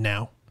accepted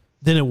now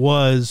than it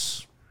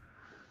was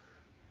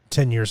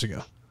 10 years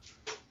ago.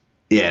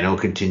 Yeah, and it'll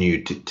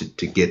continue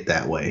to get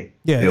that way.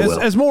 Yeah,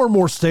 as more and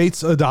more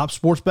states adopt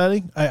sports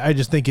betting, I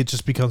just think it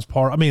just becomes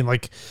part. I mean,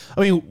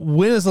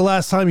 when is the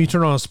last time you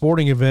turned on a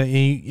sporting event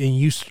and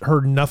you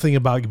heard nothing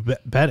about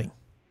betting?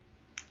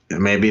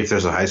 Maybe if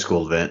there's a high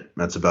school event,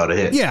 that's about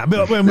it. Yeah,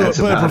 but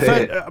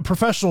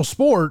professional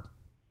sport,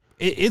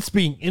 it's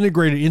being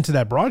integrated into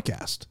that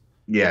broadcast.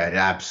 Yeah, it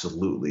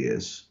absolutely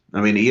is.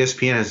 I mean,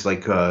 ESPN has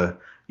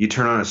you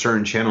turn on a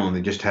certain channel and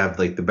they just have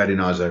the betting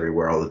odds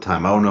everywhere all the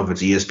time. I don't know if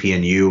it's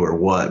ESPNU or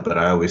what, but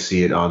I always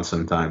see it on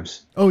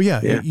sometimes. Oh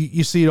yeah.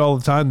 You see it all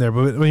the time there.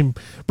 But I mean,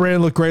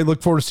 Brandon looked great.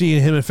 Look forward to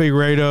seeing him in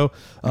Figueiredo.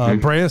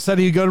 Brandon said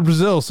he'd go to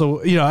Brazil.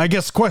 So, I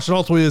guess the question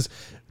ultimately is,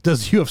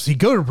 does UFC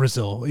go to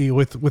Brazil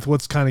with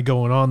what's kind of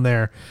going on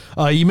there?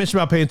 You mentioned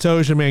about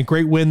Pantoja, man,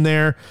 great win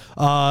there.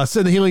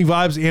 Send the healing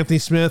vibes, Anthony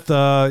Smith.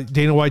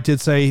 Dana White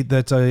did say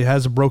that he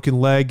has a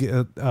broken leg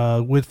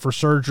for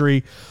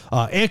surgery.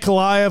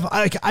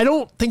 Ankalaev, I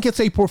don't think it's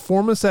a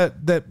performance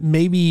that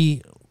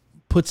maybe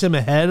puts him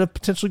ahead of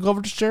potentially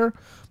Glover Teixeira,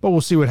 but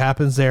we'll see what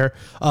happens there.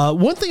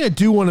 One thing I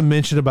do want to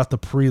mention about the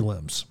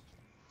prelims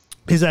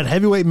is that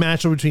heavyweight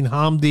matchup between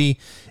Hamdi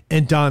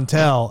and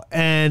Dontel.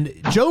 And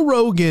Joe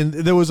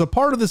Rogan, there was a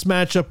part of this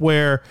matchup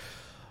where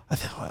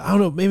I don't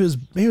know, maybe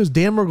it was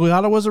Dan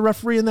Miragliotta was a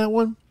referee in that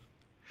one.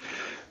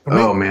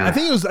 Oh man, I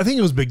think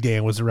it was Big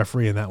Dan was the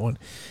referee in that one.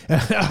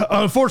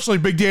 Unfortunately,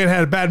 Big Dan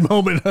had a bad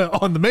moment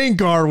on the main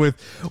card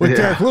with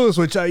Derek Lewis,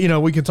 which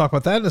we can talk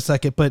about that in a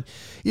second. But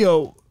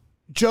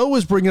Joe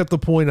was bringing up the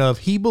point of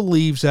he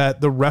believes that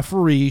the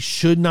referee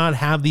should not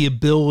have the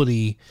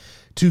ability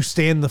to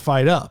stand the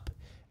fight up.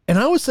 And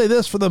I would say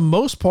this, for the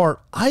most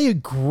part, I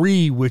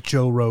agree with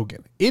Joe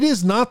Rogan. It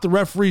is not the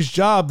referee's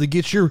job to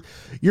get your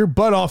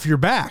butt off your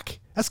back.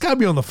 That's got to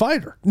be on the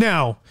fighter.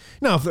 Now,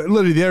 if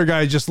literally the other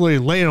guy is just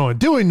literally laying on and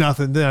doing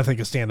nothing, then I think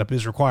a stand-up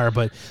is required.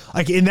 But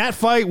in that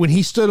fight, when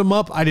he stood him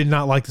up, I did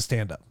not like the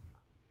stand-up.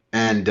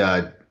 And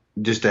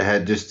just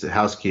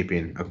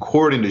housekeeping.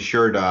 According to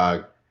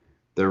SureDog,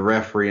 the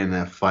referee in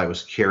that fight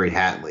was Kerry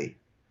Hatley.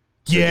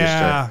 So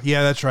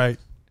that's right.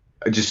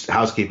 Just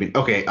housekeeping.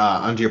 Okay,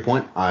 onto your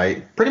point,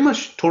 I pretty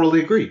much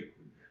totally agree.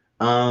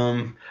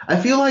 I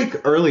feel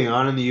like early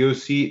on in the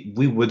UFC,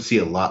 we would see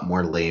a lot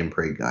more lay and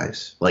pray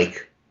guys.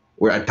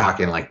 We're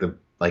talking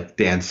like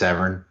Dan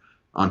Severn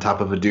on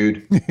top of a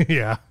dude.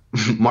 Yeah.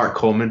 Mark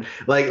Coleman.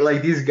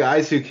 Like these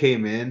guys who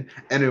came in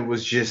and it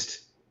was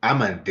just,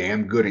 I'm a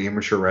damn good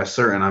amateur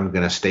wrestler and I'm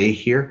going to stay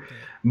here.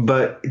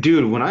 But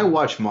dude, when I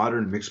watch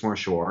modern mixed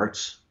martial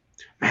arts,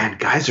 man,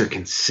 guys are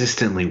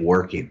consistently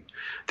working.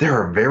 There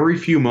are very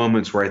few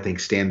moments where I think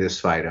stand this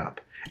fight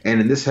up.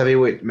 And in this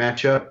heavyweight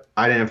matchup,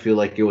 I didn't feel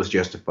like it was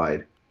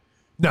justified.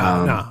 No,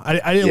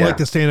 I didn't like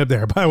the stand up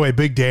there. By the way,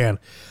 Big Dan.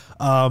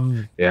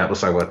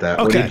 Let's talk about that.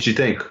 Okay. What did you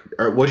think?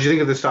 Or what did you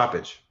think of the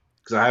stoppage?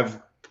 Because I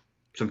have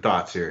some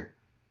thoughts here.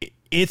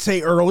 It's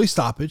a early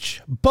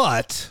stoppage,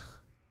 but,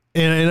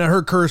 and I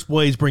heard Curtis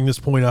Blades bring this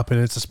point up, and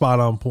it's a spot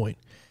on point.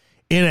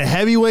 In a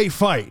heavyweight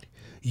fight,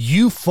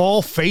 you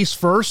fall face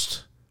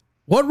first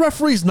What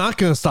referee's not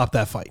going to stop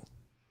that fight?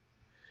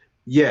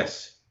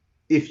 Yes,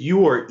 if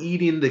you are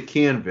eating the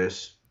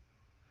canvas,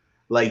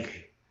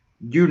 like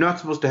you're not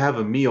supposed to have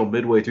a meal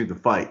midway through the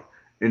fight.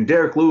 And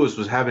Derek Lewis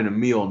was having a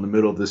meal in the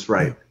middle of this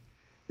fight.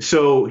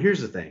 So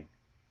here's the thing.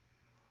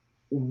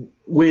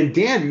 When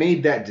Dan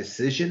made that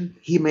decision,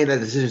 he made that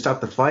decision to stop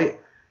the fight.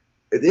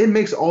 It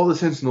makes all the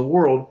sense in the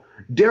world.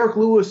 Derek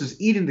Lewis is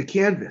eating the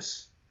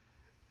canvas.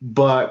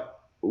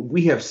 But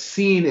we have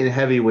seen in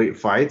heavyweight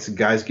fights,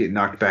 guys get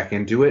knocked back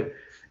into it.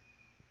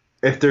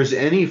 If there's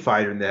any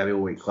fighter in the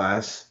heavyweight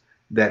class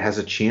that has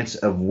a chance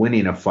of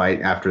winning a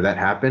fight after that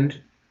happened,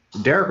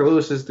 Derek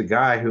Lewis is the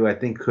guy who I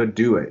think could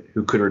do it,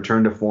 who could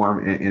return to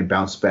form and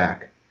bounce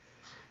back.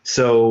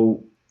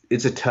 So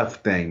it's a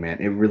tough thing, man.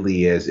 It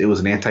really is. It was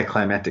an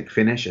anticlimactic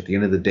finish. At the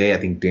end of the day, I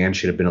think Dan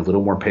should have been a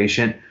little more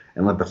patient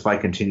and let the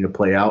fight continue to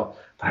play out.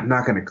 But I'm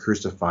not going to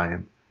crucify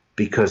him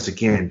because,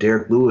 again,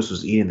 Derek Lewis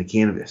was eating the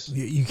canvas.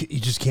 You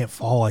just can't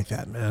fall like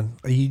that, man.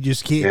 You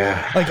just can't.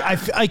 Yeah.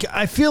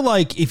 I feel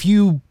like if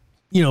you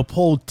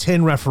pulled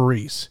 10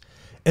 referees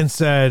and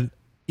said,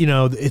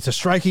 it's a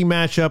striking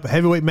matchup, a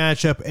heavyweight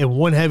matchup, and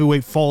one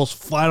heavyweight falls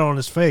flat on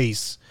his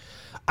face,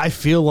 I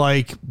feel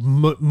like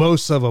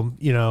most of them,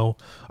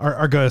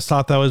 are going to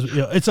stop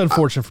that. It's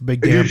unfortunate for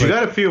Big Dan. You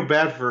got to feel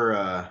bad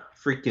for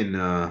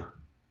freaking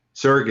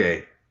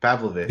Sergey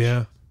Pavlovich.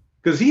 Yeah.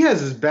 Because he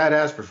has this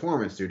badass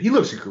performance, dude. He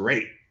looks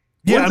great.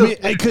 Yeah,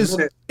 because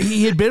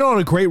he had been on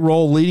a great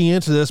roll leading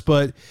into this,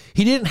 but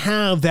he didn't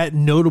have that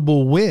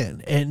notable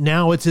win, and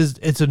now it's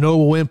a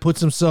notable win.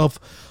 Puts himself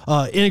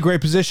in a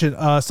great position.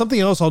 Something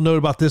else I'll note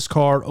about this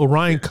card: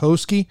 Orion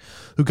Koski,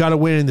 who got a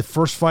win in the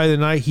first fight of the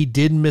night. He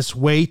did miss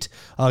weight,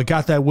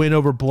 got that win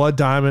over Blood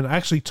Diamond. I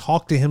actually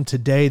talked to him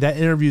today. That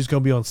interview is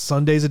going to be on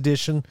Sunday's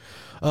edition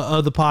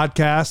of the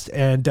podcast,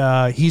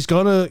 and he's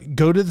going to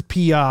go to the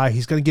PI.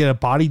 He's going to get a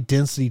body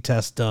density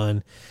test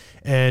done,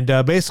 and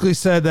basically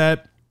said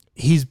that.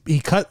 He's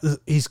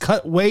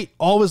cut weight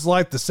all his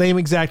life the same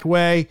exact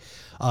way.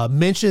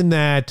 Mentioned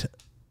that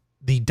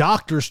the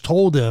doctors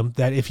told him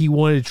that if he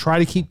wanted to try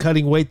to keep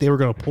cutting weight, they were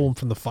going to pull him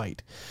from the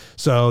fight.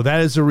 So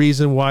that is the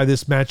reason why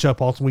this matchup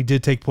ultimately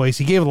did take place.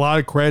 He gave a lot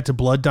of credit to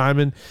Blood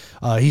Diamond.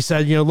 He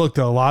said, look,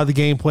 a lot of the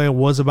game plan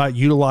was about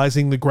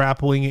utilizing the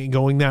grappling and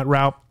going that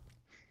route.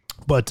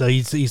 But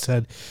he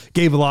said,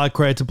 gave a lot of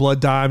credit to Blood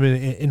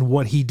Diamond in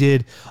what he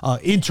did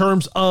in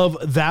terms of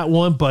that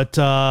one. But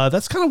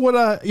that's kind of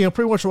what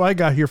pretty much what I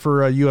got here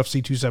for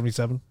UFC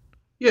 277.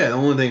 Yeah, the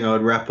only thing I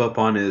would wrap up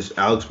on is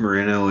Alex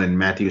Moreno and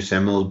Matthew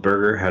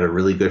Semelsberger had a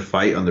really good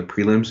fight on the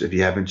prelims. If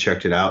you haven't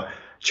checked it out,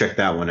 check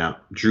that one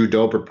out. Drew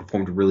Dober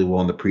performed really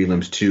well in the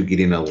prelims too,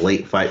 getting a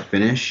late fight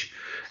finish.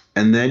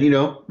 And then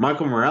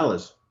Michael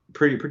Morales,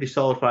 pretty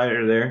solid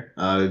fighter there.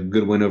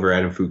 Good win over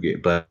Adam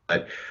Fugate, but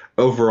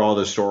overall,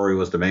 the story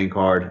was the main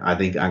card. I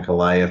think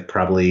Ankalaev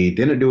probably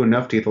didn't do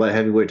enough to get the light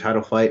heavyweight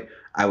title fight.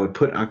 I would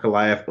put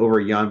Ankalaev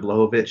over Jan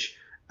Blachowicz.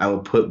 I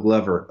would put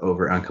Glover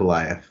over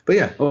Ankalaev. But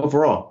yeah,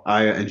 overall,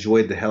 I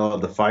enjoyed the hell out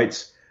of the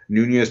fights.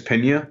 Nunez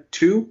Pena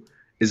 2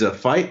 is a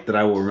fight that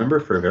I will remember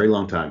for a very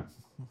long time.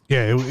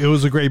 Yeah, it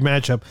was a great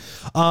matchup.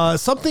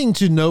 Something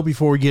to know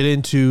before we get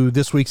into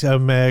this week's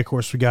MMA. Of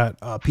course, we got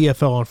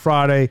PFL on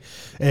Friday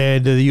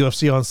and the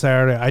UFC on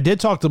Saturday. I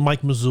did talk to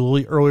Mike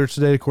Mazzulli earlier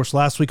today. Of course,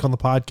 last week on the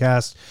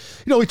podcast,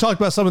 we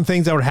talked about some of the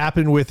things that would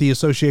happen with the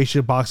Association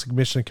of Boxing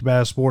Commission and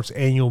Combative Sports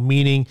annual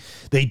meeting.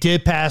 They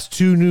did pass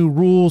 2 new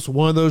rules.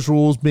 One of those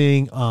rules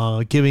being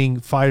giving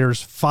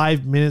fighters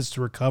 5 minutes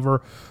to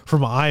recover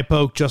from an eye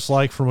poke, just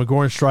like from a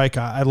Goran strike.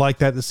 I like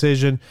that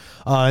decision.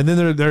 And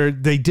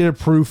then they did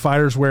approve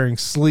fighters wearing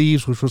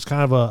sleeves, which was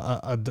kind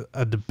of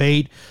a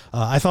debate.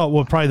 I thought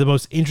probably the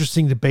most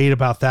interesting debate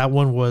about that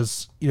one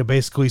was,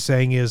 basically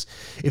saying is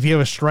if you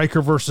have a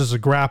striker versus a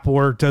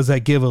grappler, does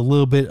that give a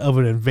little bit of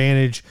an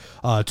advantage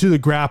to the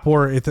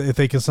grappler if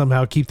they can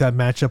somehow keep that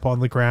matchup on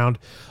the ground?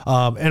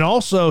 And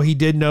also he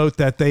did note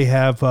that they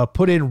have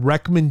put in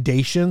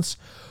recommendations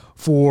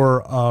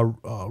for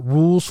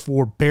rules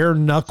for bare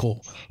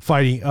knuckle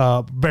fighting.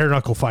 I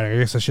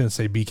guess I shouldn't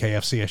say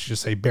BKFC. I should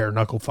just say bare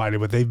knuckle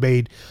fighting. But they've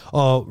made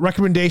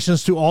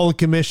recommendations to all the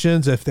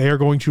commissions if they are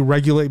going to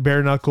regulate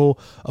bare knuckle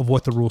of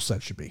what the rule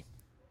set should be.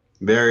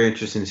 Very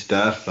interesting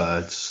stuff.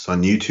 It's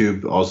on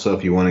YouTube. Also,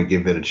 if you want to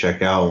give it a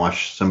check out and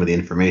watch some of the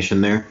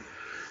information there,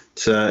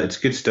 it's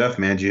good stuff,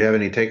 man. Do you have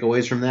any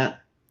takeaways from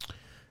that?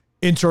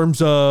 In terms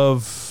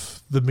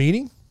of the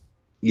meeting?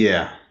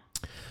 Yeah.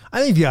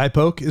 I think the eye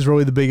poke is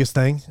really the biggest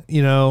thing.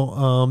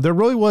 There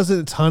really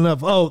wasn't a ton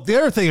of. Oh, the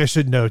other thing I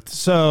should note.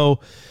 So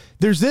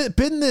there's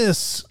been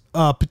this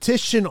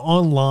petition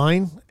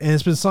online, and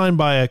it's been signed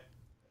by a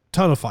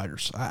ton of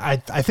fighters. I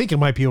think it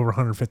might be over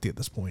 150 at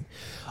this point,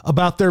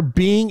 about there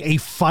being a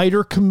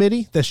fighter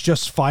committee that's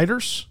just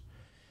fighters,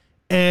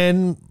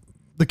 and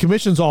the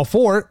commission's all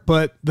for it.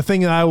 But the thing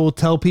that I will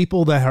tell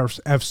people that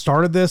have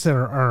started this and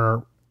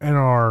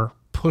are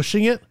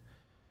pushing it,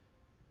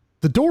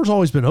 the door's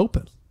always been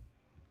open.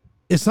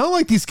 It's not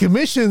like these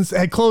commissions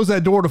had closed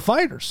that door to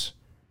fighters.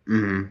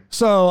 Mm-hmm.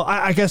 So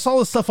I guess all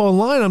this stuff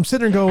online, I'm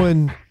sitting there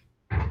going,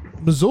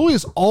 Missouri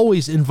has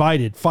always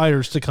invited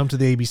fighters to come to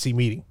the ABC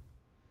meeting.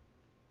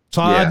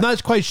 So I'm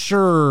not quite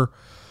sure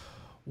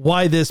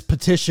why this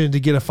petition to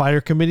get a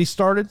fighter committee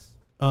started.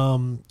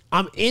 I'm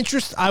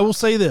interested. I will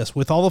say this,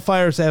 with all the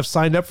fighters that have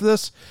signed up for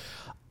this,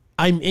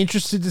 I'm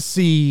interested to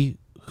see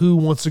who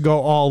wants to go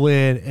all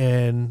in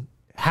and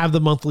have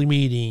the monthly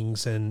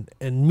meetings and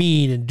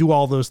meet and do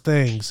all those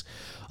things,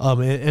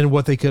 and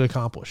what they could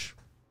accomplish.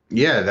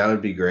 Yeah, that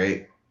would be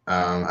great.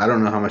 I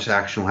don't know how much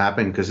action will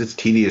happen because it's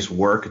tedious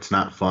work. It's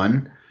not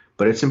fun,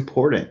 but it's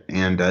important.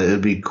 And it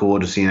would be cool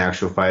to see an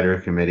actual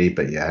fighter committee.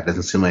 But yeah, it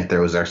doesn't seem like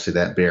there was actually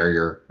that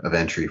barrier of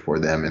entry for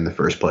them in the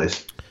first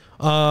place.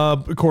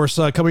 Of course,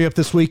 coming up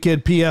this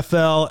weekend,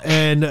 PFL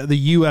and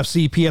the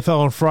UFC. PFL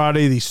on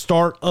Friday, the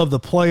start of the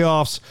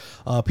playoffs.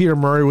 Peter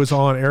Murray was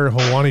on Ariel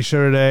Helwani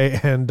show today,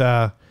 and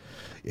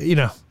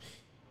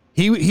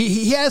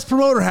he has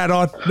promoter hat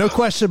on, no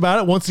question about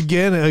it. Once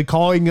again,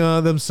 calling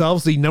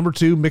themselves the number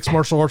 2 mixed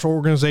martial arts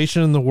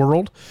organization in the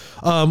world.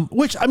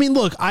 Which, I mean,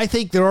 look, I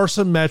think there are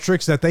some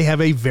metrics that they have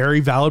a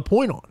very valid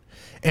point on,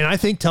 and I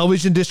think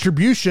television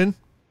distribution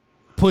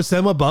puts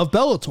them above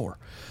Bellator.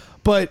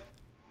 But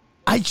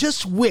I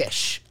just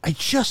wish,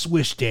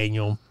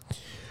 Daniel,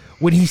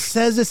 when he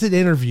says this in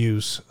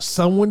interviews,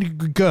 someone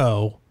could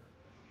go,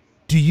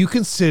 do you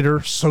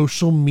consider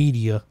social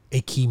media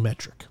a key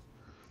metric?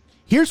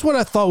 Here's what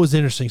I thought was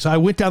interesting. So I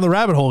went down the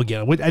rabbit hole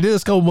again. I did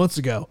this a couple months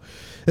ago.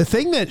 The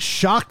thing that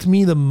shocked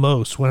me the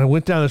most when I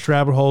went down this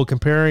rabbit hole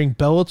comparing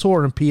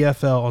Bellator and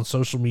PFL on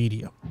social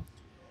media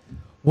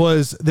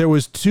was there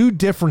was 2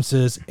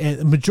 differences,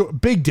 and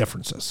big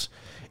differences.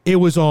 It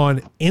was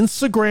on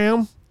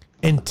Instagram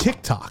and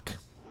TikTok.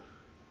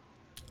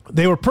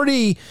 They were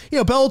pretty,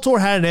 Bellator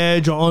had an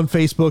edge on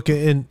Facebook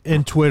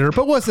and Twitter,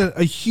 but wasn't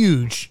a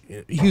huge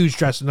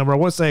drastic number. I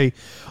want to say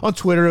on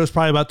Twitter, it was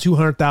probably about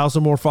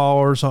 200,000 more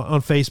followers.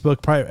 On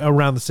Facebook, probably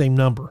around the same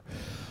number.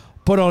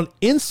 But on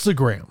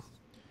Instagram,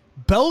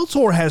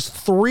 Bellator has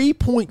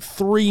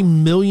 3.3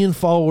 million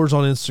followers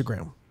on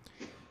Instagram.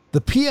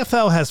 The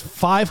PFL has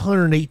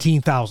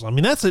 518,000. I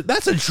mean, that's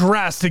a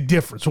drastic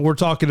difference when we're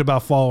talking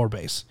about follower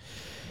base.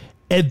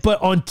 But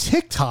on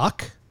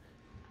TikTok,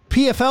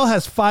 PFL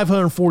has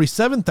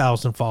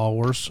 547,000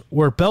 followers,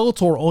 where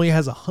Bellator only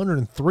has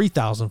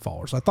 103,000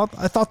 followers. I thought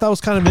that was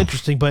kind of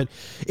interesting, but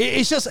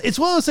it's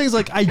one of those things.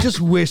 Like, I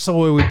just wish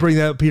someone would bring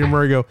that up. Peter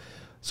Murray go,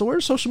 so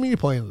where's social media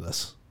playing into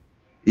this?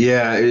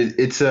 Yeah,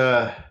 it's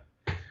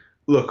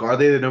look. Are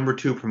they the number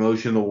 2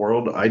 promotion in the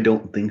world? I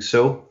don't think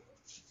so.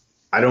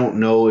 I don't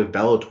know if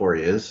Bellator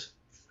is.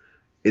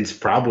 It's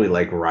probably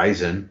like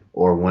Ryzen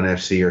or ONE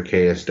FC or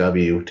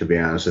KSW, to be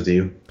honest with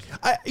you.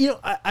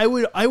 I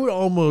would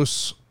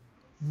almost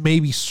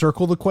maybe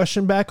circle the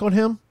question back on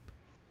him.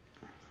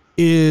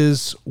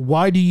 Is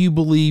why do you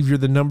believe you're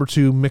the number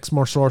 2 mixed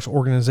martial arts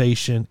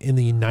organization in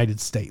the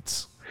United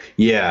States?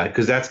 Yeah,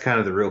 because that's kind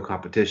of the real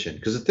competition.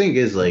 Because the thing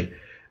is, like,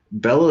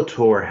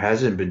 Bellator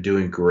hasn't been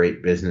doing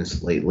great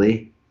business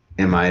lately,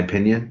 in my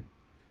opinion,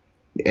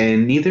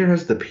 and neither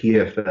has the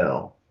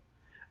PFL.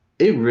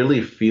 It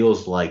really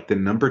feels like the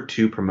number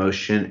 2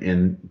 promotion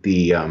in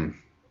the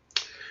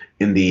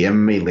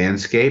MMA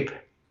landscape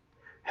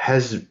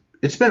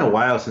it's been a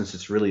while since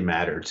it's really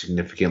mattered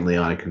significantly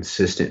on a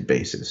consistent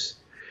basis.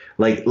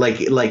 Like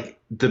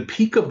the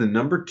peak of the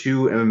number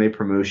 2 MMA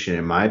promotion,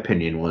 in my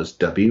opinion, was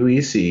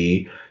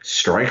WEC,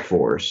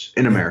 Strikeforce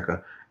in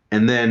America,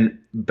 and then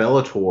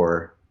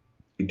Bellator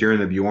during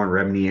the Bjorn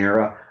Rebney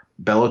era.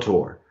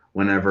 Bellator,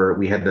 whenever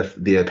we had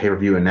the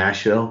pay-per-view in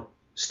Nashville,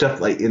 stuff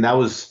like, and that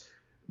was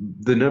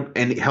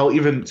and hell,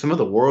 even some of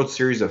the World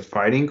Series of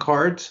Fighting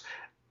cards,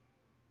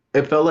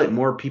 it felt like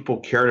more people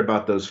cared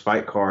about those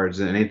fight cards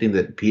than anything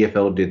that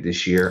PFL did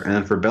this year. And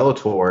then for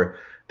Bellator,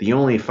 the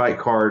only fight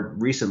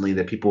card recently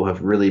that people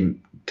have really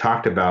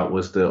talked about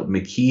was the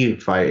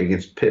McKee fight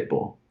against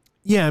Pitbull.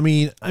 Yeah, I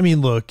mean,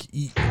 look,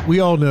 we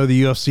all know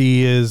the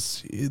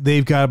UFC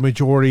they've got a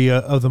majority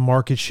of the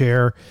market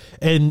share,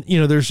 and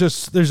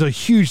there's a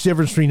huge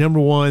difference between number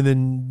 1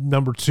 and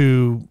number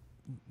 2.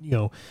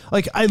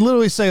 Like, I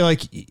literally say,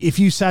 like, if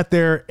you sat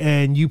there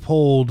and you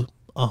polled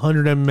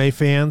 100 MMA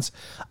fans,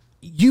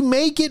 you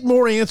may get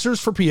more answers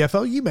for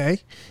PFL. You may.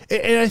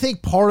 And I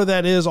think part of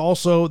that is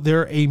also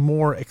they're a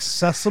more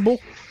accessible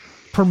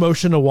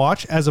promotion to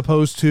watch, as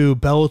opposed to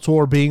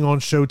Bellator being on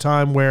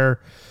Showtime, where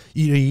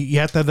you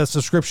have to have that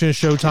subscription to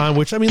Showtime,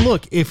 which, I mean,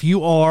 look, if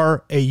you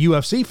are a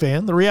UFC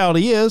fan, the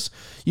reality is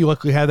you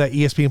likely have that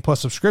ESPN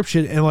Plus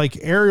subscription. And like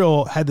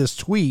Ariel had this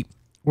tweet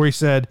where he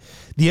said,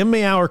 the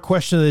MMA Hour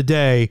question of the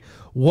day,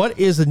 what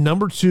is the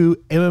number 2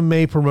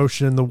 MMA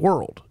promotion in the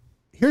world?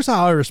 Here's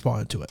how I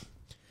responded to it.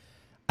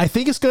 I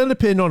think it's going to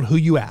depend on who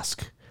you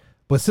ask.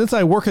 But since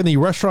I work in the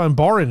restaurant and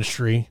bar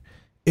industry,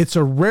 it's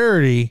a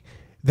rarity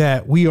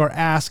that we are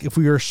asked if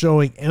we are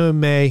showing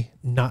MMA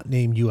not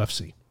named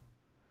UFC.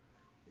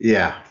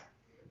 Yeah.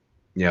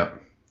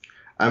 Yep.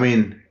 I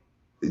mean,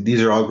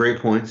 these are all great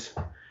points.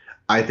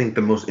 I think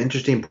the most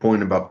interesting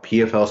point about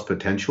PFL's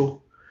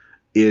potential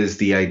is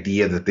the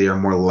idea that they are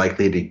more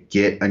likely to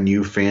get a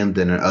new fan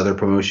than in other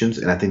promotions.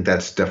 And I think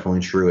that's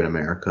definitely true in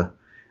America.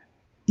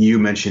 You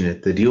mentioned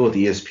it. The deal with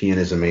ESPN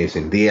is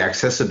amazing. The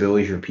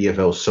accessibility for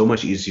PFL is so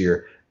much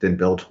easier than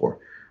Bellator.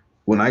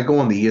 When I go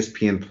on the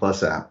ESPN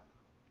Plus app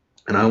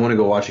and I want to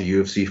go watch a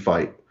UFC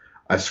fight,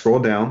 I scroll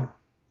down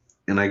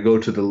and I go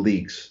to the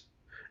leagues.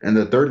 And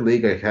the third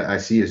league I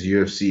see is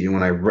UFC. And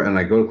when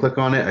I go to click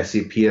on it, I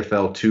see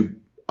PFL two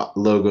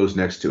logos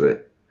next to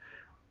it.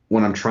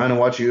 When I'm trying to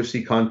watch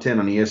UFC content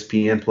on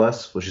ESPN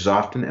Plus, which is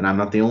often, and I'm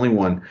not the only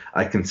one,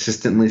 I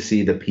consistently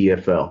see the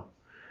PFL.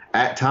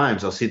 At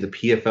times, I'll see the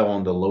PFL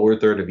on the lower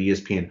third of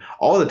ESPN.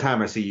 All the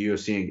time, I see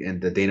UFC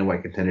and the Dana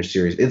White Contender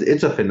Series.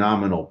 It's a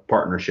phenomenal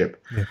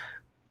partnership.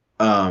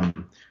 Yeah.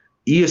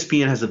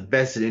 ESPN has a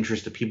vested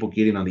interest of people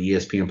getting on the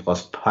ESPN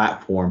Plus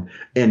platform,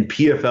 and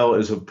PFL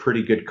is a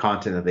pretty good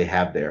content that they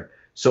have there.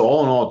 So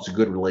all in all, it's a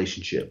good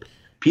relationship.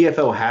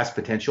 PFL has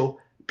potential.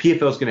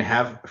 PFL is going to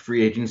have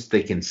free agents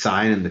they can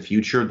sign in the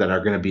future that are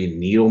going to be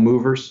needle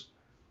movers,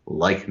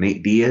 like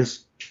Nate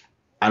Diaz.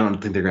 I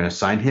don't think they're going to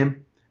sign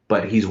him,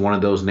 but he's one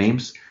of those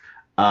names.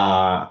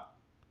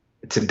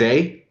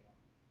 Today,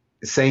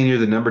 saying you're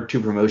the number 2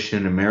 promotion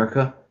in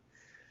America,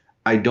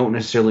 I don't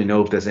necessarily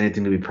know if that's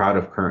anything to be proud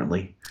of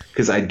currently,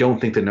 because I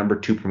don't think the number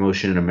 2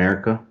 promotion in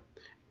America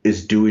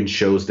is doing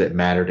shows that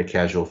matter to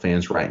casual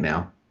fans right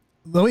now.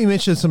 Let me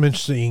mention some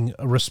interesting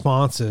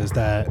responses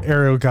that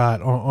Ariel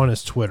got on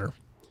his Twitter.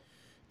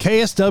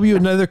 KSW,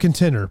 another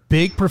contender.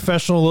 Big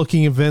professional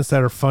looking events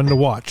that are fun to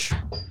watch.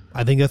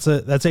 I think that's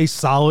a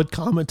solid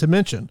comment to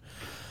mention.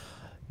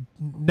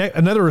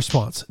 Another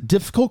response.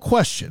 Difficult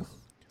question.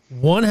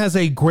 One has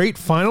a great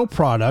final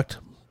product.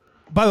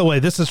 By the way,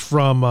 this is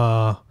from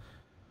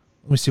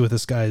let me see what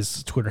this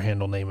guy's Twitter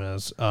handle name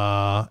is.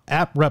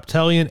 App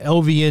Reptilian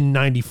LVN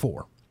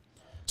 94.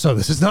 So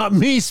this is not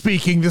me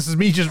speaking. This is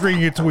me just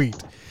reading a tweet.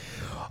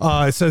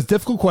 It says,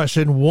 difficult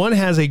question. One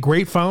has a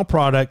great final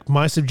product,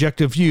 my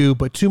subjective view,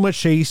 but too much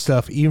shady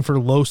stuff, even for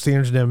low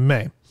standards in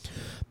MMA.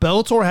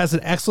 Bellator has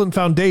an excellent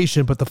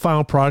foundation, but the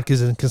final product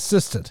is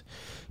inconsistent.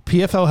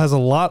 PFL has a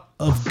lot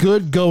of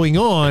good going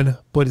on,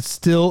 but it's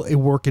still a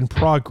work in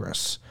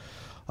progress.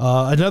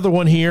 Another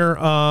one here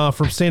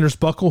from Sanders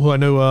Buckle, who I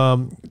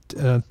know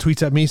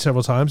tweets at me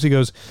several times. He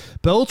goes,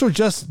 Bellator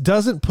just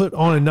doesn't put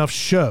on enough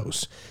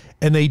shows,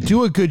 and they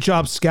do a good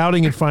job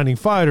scouting and finding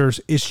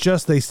fighters. It's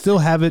just they still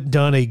haven't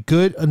done a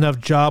good enough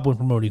job when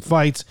promoting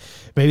fights.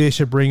 Maybe they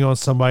should bring on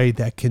somebody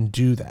that can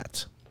do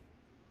that.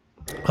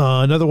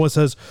 Another one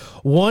says,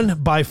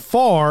 one, by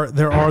far,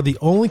 there are the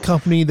only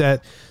company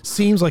that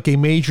seems like a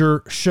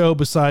major show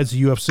besides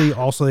the UFC.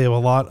 Also, they have a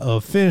lot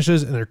of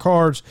finishes in their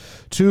cards.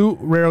 Two,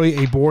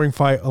 rarely a boring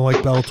fight, unlike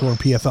Bellator and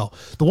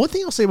PFL. The one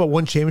thing I'll say about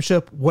One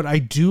Championship, what I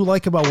do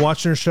like about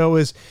watching their show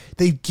is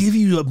they give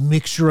you a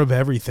mixture of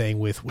everything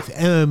with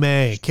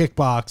MMA,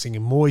 kickboxing,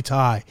 and Muay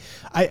Thai.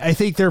 I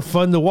think they're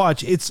fun to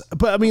watch.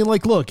 But I mean,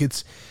 like, look,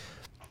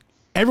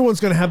 everyone's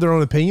going to have their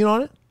own opinion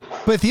on it.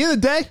 But at the end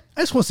of the day,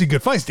 I just want to see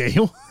good fights,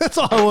 Daniel. That's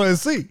all I want to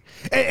see.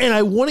 And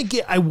I want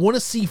to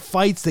see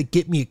fights that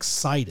get me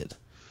excited.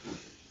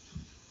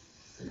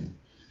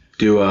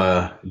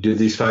 Do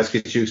these fights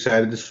get you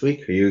excited this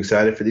week? Are you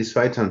excited for these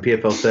fights on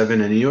PFL 7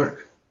 in New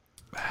York?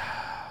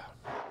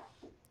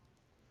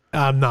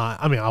 I'm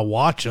not. I mean, I'll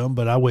watch them,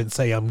 but I wouldn't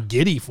say I'm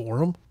giddy for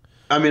them.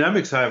 I mean, I'm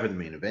excited for the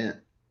main event.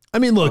 I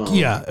mean, look,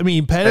 yeah. I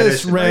mean,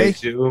 Pettis, Ray.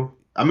 Too.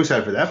 I'm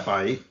excited for that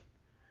fight.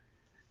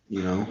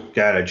 You know,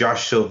 got a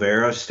Josh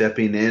Silveira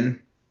stepping in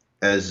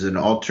as an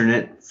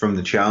alternate from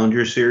the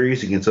Challenger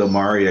Series against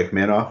Omari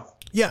Akhmedov.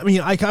 Yeah, I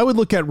mean, I would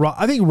look at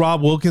I think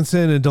Rob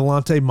Wilkinson and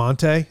Delonte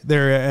Monte.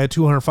 They're at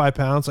 205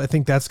 pounds. I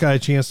think that's got a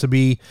chance to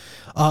be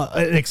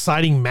an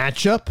exciting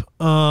matchup.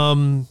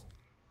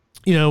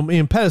 You know,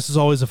 and Pettis is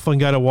always a fun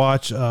guy to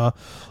watch.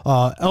 Elmar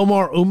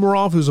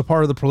Umarov, who's a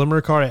part of the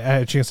preliminary card, I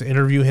had a chance to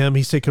interview him.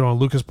 He's taking on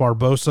Lucas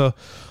Barbosa,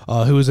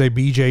 who is a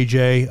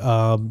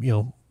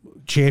BJJ,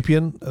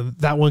 champion.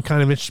 That one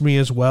kind of interested me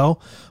as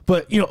well.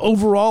 But,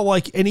 overall,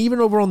 and even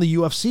over on the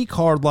UFC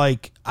card,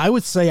 I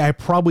would say I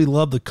probably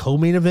love the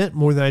co-main event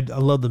more than I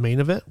love the main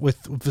event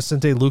with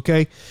Vicente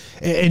Luque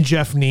and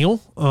Jeff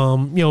Neal.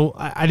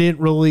 I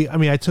didn't really,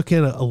 I took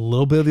in a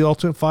little bit of the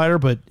Ultimate Fighter,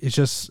 but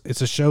it's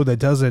a show that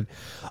doesn't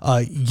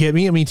get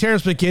me. I mean,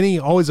 Terrence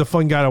McKinney, always a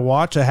fun guy to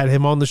watch. I had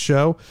him on the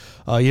show.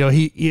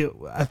 He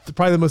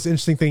probably the most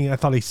interesting thing I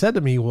thought he said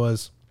to me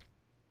was,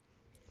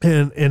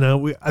 I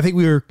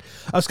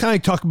was kind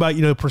of talking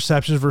about,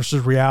 perceptions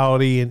versus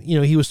reality. And,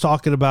 he was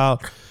talking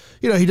about,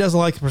 he doesn't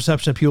like the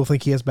perception that people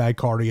think he has bad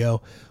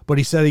cardio, but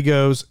he said, he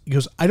goes,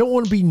 I don't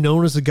want to be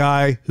known as a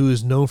guy who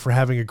is known for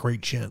having a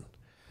great chin.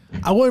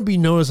 I want to be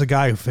known as a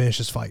guy who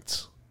finishes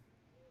fights,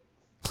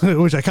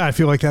 which I kind of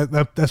feel like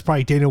that's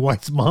probably Dana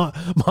White's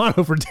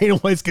motto for Dana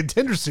White's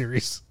Contender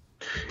Series.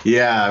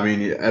 Yeah. I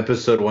mean,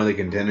 episode 1 of the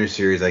Contender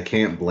Series, I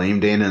can't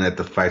blame Dana that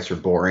the fights are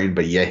boring,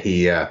 but yet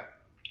he,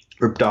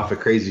 ripped off a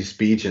crazy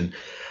speech, and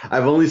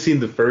I've only seen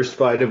the first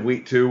fight of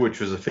week 2, which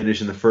was a finish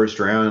in the first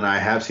round, and I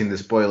have seen the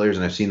spoilers,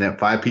 and I've seen that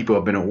 5 people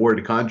have been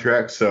awarded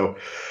contracts, so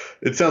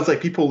it sounds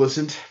like people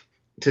listened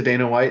to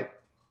Dana White.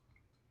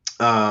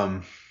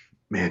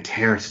 Man,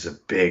 Terrence is a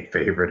big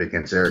favorite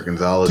against Eric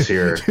Gonzalez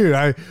here. Dude,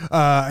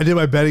 I did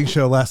my betting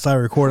show last night. I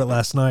recorded it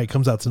last night. It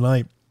comes out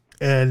tonight.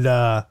 And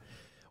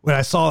when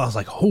I saw it, I was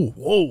like, oh,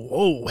 whoa,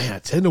 whoa, man,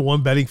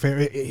 10-1 betting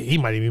favorite. He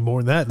might even be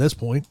more than that at this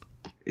point.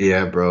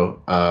 Yeah,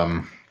 bro.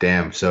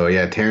 Damn. So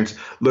yeah, Terrence.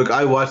 Look,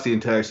 I watched the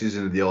entire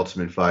season of The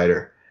Ultimate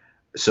Fighter,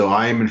 so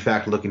I am in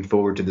fact looking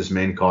forward to this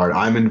main card.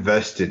 I'm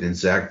invested in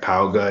Zach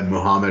Pauga and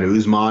Muhammad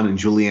Usman and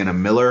Juliana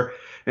Miller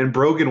and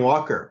Brogan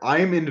Walker. I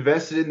am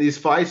invested in these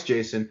fights,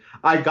 Jason.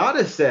 I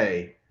gotta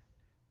say,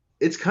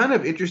 it's kind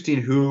of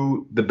interesting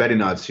who the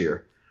betting odds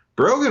here.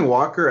 Brogan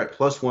Walker at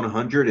plus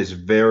 100 is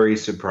very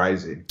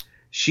surprising.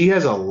 She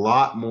has a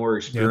lot more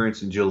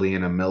experience than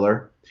Juliana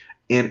Miller,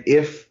 and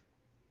if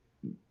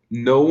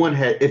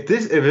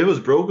it was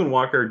Brogan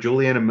Walker or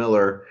Juliana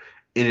Miller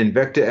in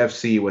Invicta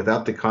FC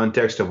without the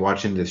context of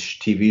watching this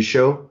TV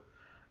show,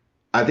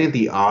 I think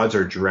the odds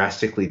are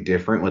drastically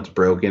different with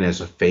Brogan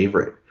as a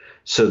favorite.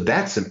 So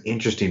that's some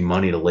interesting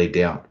money to lay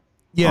down.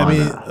 Yeah,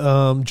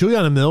 I mean,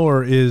 Juliana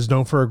Miller is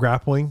known for her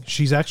grappling.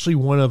 She's actually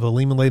one of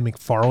Alima Lay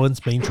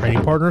McFarland's main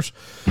training partners.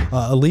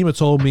 Alima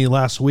told me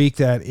last week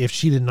that if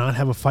she did not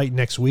have a fight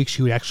next week,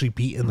 she would actually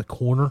be in the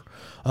corner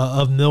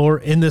of Miller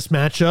in this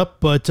matchup.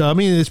 But, I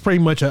mean, it's pretty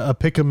much a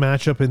pick-em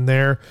matchup in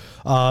there.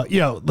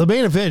 The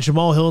main event,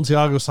 Jamal Hill and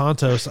Thiago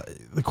Santos,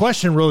 the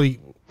question really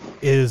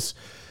is,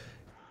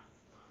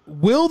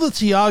 will the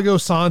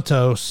Thiago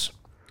Santos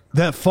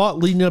that fought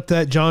leading up to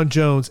that John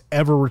Jones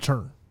ever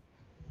return?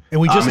 And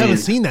we just haven't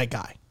seen that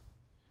guy.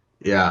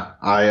 Yeah,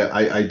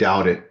 I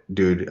doubt it,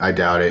 dude. I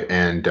doubt it.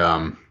 And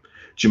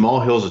Jamal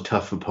Hill's a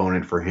tough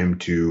opponent for him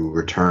to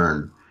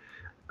return.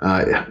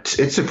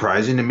 It's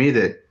surprising to me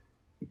that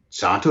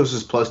Santos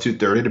is plus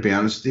 230, to be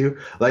honest with you.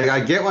 Like,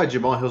 I get why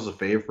Jamal Hill's a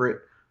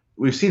favorite.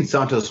 We've seen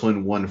Santos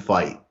win one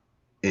fight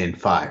in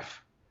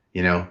 5.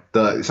 You know,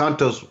 the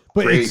Santos.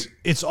 But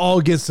it's all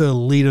against the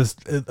lead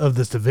of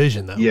this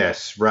division, though.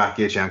 Yes,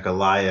 Rakic,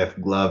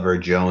 Ankalaev, Glover,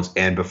 Jones.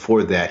 And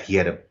before that, he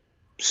had a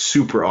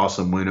super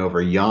awesome win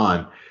over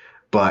Jan,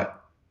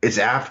 but it's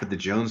after the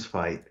Jones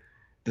fight.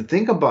 The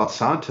thing about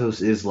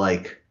Santos is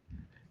like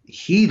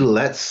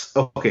Santos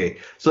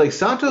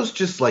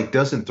just like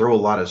doesn't throw a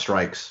lot of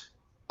strikes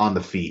on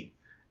the feet,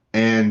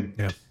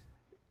 and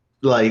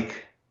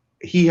like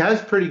he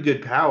has pretty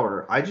good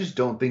power. I just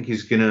don't think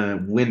he's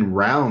gonna win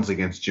rounds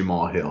against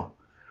Jamal Hill.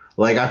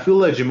 Like, I feel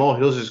like Jamal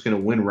Hill's just going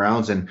to win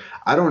rounds, and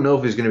I don't know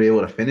if he's going to be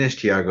able to finish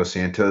Thiago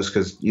Santos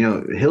because,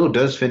 Hill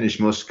does finish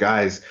most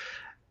guys.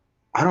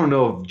 I don't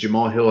know if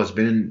Jamal Hill has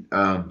been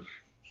in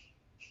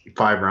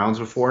 5 rounds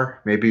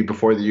before, maybe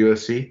before the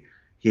UFC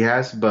he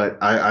has, but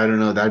I don't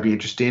know. That'd be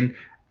interesting.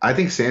 I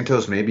think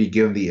Santos maybe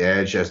give him the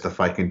edge as the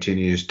fight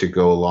continues to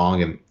go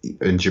along,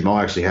 and Jamal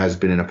actually has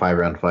been in a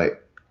 5-round fight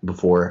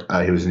before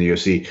he was in the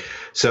UFC.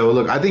 So,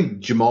 look, I think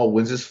Jamal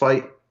wins this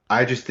fight.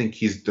 I just think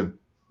he's the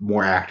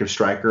more active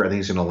striker. I think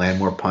he's going to land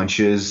more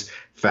punches,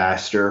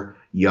 faster,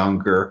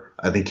 younger.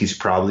 I think he's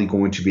probably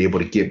going to be able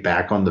to get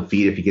back on the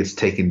feet if he gets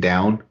taken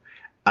down.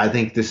 I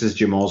think this is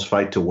Jamal's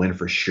fight to win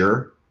for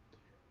sure.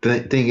 The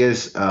thing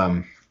is,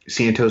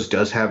 Santos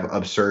does have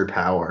absurd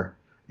power,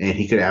 and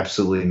he could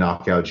absolutely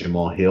knock out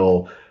Jamal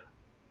Hill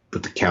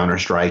with the counter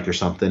strike or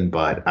something.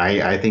 But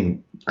I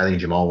think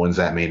Jamal wins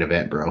that main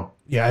event, bro.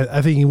 Yeah,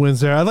 I think he wins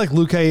there. I like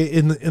Luque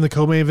in the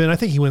co-main event. I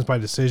think he wins by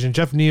decision.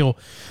 Jeff Neal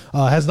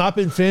has not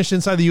been finished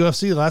inside the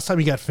UFC. The last time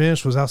he got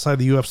finished was outside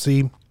the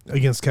UFC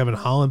against Kevin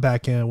Holland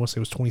back in, I want to say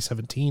it was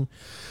 2017,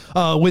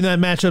 when that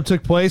matchup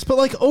took place. But,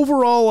 like,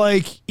 overall,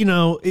 like,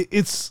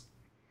 it's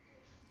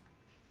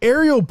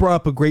Ariel brought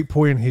up a great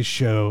point in his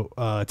show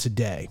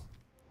today.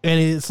 And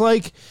it's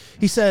like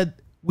he said,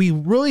 we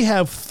really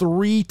have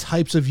 3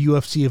 types of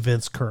UFC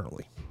events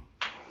currently.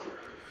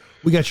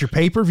 We got your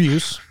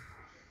pay-per-views.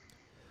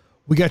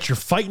 We got your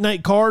fight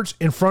night cards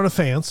in front of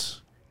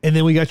fans, and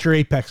then we got your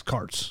Apex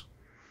cards.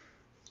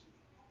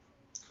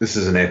 This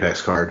is an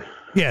Apex card.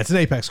 Yeah, it's an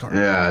Apex card.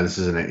 Yeah, this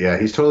isn't it. Yeah,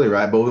 he's totally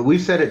right. But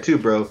we've said it too,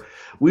 bro.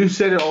 We've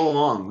said it all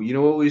along. You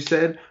know what we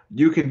said?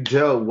 You can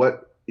tell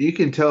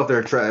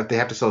if they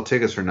have to sell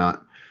tickets or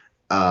not,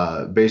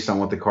 based on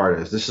what the card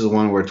is. This is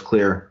one where it's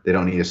clear they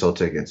don't need to sell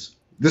tickets.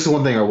 This is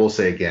one thing I will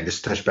say again,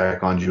 just touch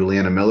back on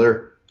Juliana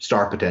Miller,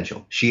 star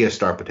potential. She has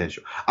star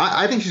potential.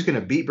 I think she's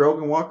gonna beat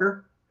Brogan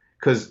Walker.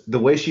 Because the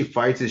way she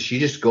fights is she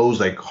just goes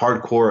like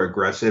hardcore,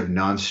 aggressive,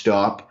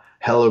 nonstop.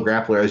 Hello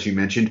grappler, as you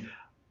mentioned.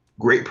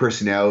 Great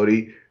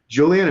personality.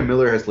 Juliana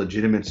Miller has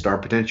legitimate star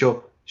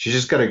potential. She's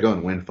just got to go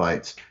and win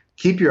fights.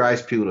 Keep your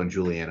eyes peeled on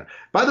Juliana.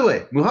 By the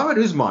way, Muhammad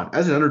Usman,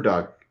 as an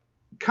underdog,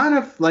 kind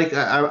of like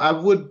I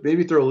would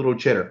maybe throw a little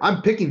cheddar.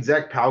 I'm picking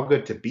Zach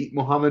Pauga to beat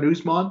Muhammad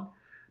Usman.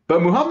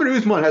 But Muhammad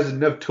Usman has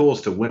enough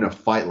tools to win a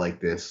fight like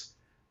this.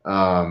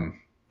 But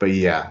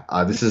yeah,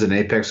 this is an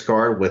Apex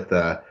card with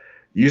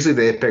usually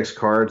the Apex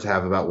cards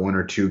have about 1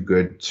 or 2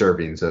 good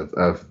servings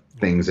of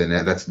things in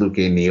it. That's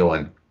Luque Neal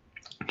and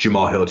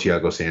Jamal Hill,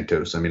 Thiago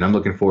Santos. I mean, I'm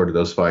looking forward to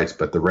those fights,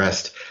 but the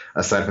rest,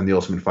 aside from the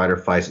Ultimate Fighter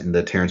fights and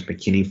the Terrence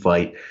McKinney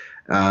fight,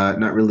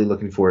 not really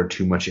looking forward to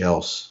too much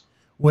else.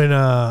 When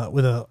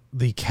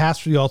the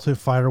cast for the Ultimate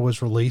Fighter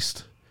was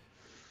released,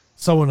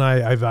 someone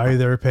I value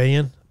their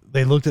opinion.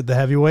 They looked at the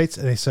heavyweights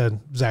and they said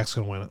Zach's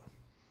going to win it.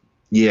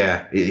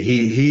 Yeah,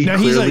 he now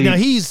clearly,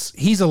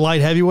 he's a light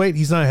heavyweight.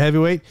 He's not a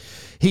heavyweight.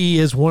 He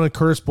is one of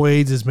Curtis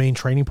Blades' main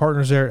training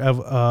partners there of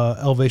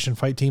Elevation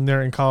Fight Team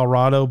there in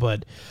Colorado.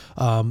 But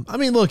I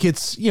mean, look,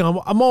 it's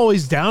I'm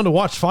always down to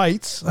watch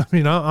fights. I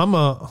mean, I'm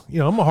a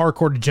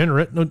hardcore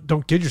degenerate. No,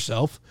 don't kid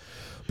yourself.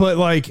 But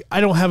like,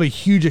 I don't have a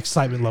huge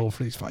excitement level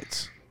for these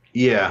fights.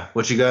 Yeah,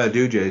 what you gotta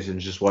do, Jason,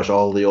 is just watch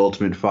all the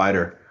Ultimate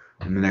Fighter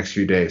in the next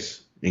few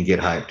days and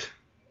get hyped.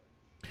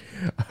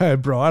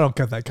 Bro, I don't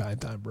got that kind of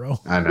time, bro.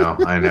 I know.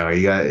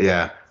 You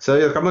got So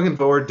yeah, I'm looking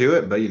forward to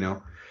it, but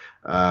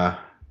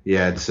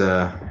it's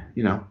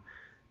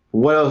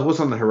what else?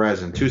 What's on the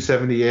horizon?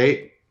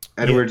 278,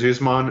 Edwards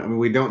Usman. I mean,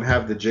 we don't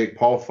have the Jake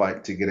Paul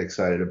fight to get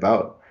excited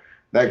about.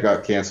 That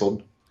got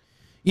canceled.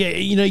 Yeah,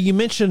 you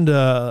mentioned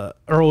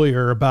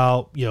earlier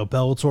about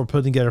Bellator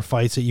putting together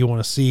fights that you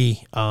want to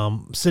see.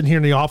 Sitting here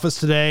in the office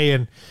today,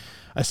 and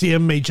I see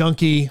MMA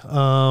Junkie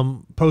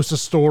post a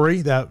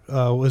story that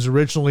was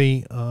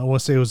originally I want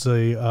to say it was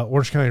the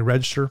Orange County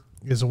Register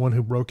is the one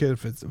who broke it.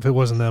 If it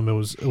wasn't them, it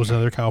was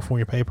another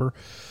California paper.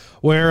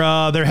 Where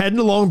they're heading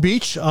to Long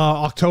Beach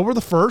October the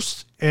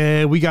 1st,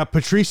 and we got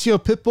Patricio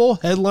Pitbull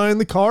headlining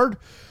the card,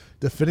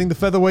 defending the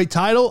featherweight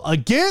title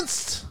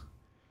against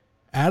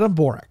Adam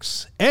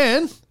Borax.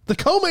 And the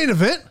co-main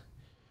event,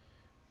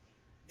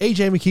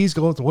 AJ McKee's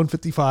going up to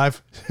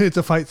 155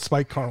 to fight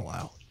Spike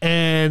Carlisle.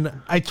 And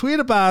I tweeted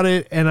about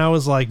it, and I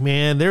was like,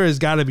 man, there has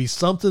got to be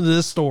something to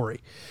this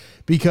story.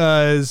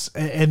 Because,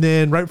 and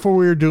then right before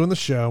we were doing the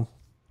show,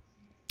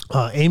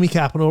 Amy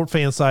Kaplan over at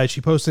Fanside,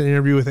 she posted an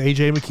interview with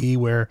AJ McKee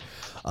where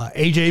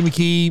AJ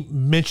McKee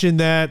mentioned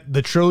that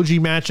the trilogy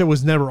matchup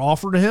was never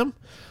offered to him.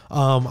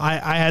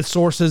 I had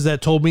sources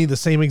that told me the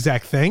same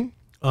exact thing.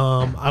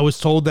 I was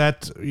told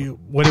that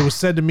what it was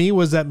said to me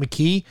was that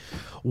McKee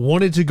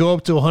wanted to go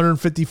up to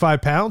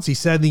 155 pounds. He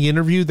said in the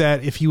interview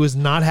that if he was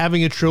not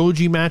having a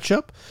trilogy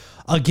matchup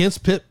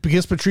against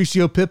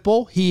Patricio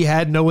Pitbull, he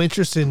had no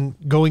interest in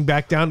going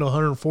back down to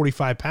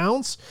 145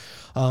 pounds.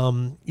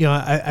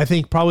 I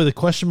think probably the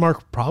question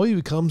mark probably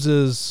becomes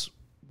is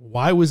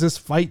why was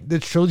this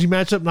trilogy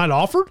matchup not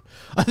offered?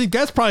 I think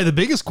that's probably the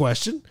biggest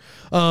question.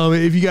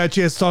 If you got a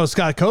chance to talk to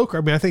Scott Coker,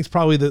 I mean, I think it's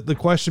probably the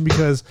question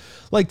because,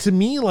 like, to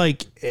me,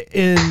 like,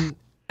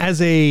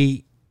 as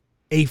a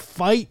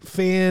fight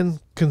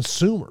fan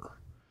consumer,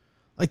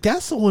 like,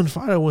 that's the one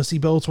fight I want to see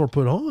Bellator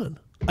put on.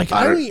 Like,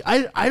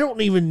 I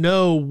don't even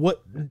know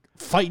what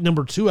fight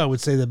number 2 I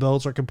would say that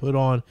Bellator can put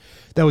on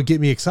that would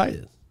get me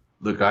excited.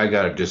 Look, I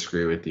gotta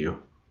disagree with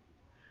you.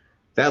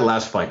 That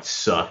last fight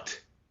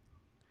sucked.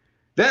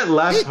 No,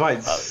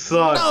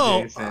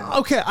 Jason.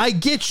 Okay, I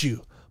get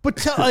you, but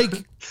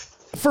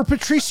for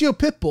Patricio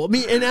Pitbull, I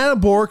mean, and Adam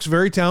Borax,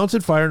 very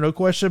talented fighter, no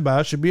question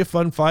about it. Should be a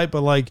fun fight,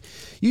 but like,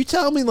 you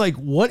tell me, like,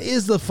 what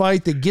is the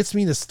fight that gets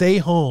me to stay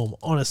home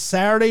on a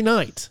Saturday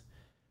night?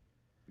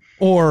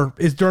 Or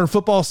is during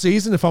football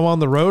season, if I'm on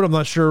the road, I'm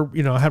not sure,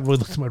 I haven't really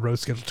looked at my road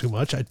schedule too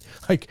much.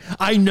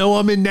 I know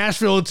I'm in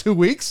Nashville in 2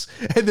 weeks,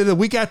 and then the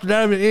week after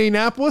that, I'm in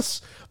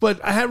Indianapolis,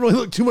 but I haven't really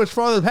looked too much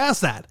farther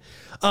past that.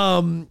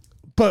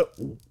 But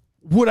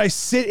would I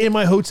sit in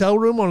my hotel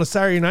room on a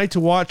Saturday night to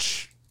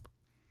watch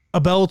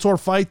a Bellator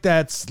fight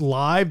that's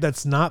live,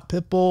 that's not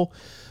Pitbull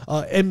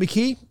and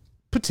McKee?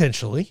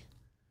 Potentially.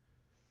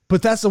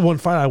 But that's the one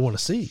fight I want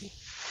to see.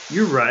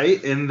 You're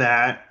right in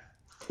that.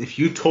 If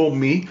you told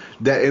me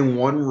that in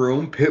one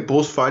room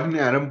Pitbull's fighting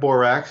Adam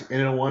Borax and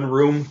in one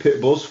room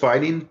Pitbull's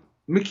fighting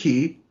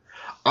McKee,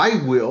 I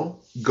will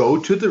go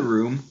to the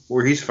room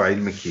where he's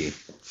fighting McKee.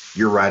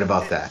 You're right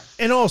about that.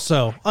 And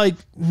also, like,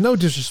 no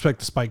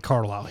disrespect to Spike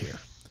Carlisle here.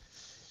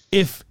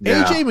 If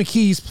AJ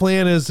McKee's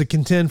plan is to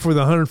contend for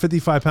the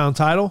 155-pound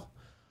title,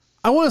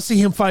 I want to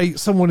see him fight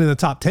someone in the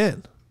top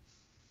 10.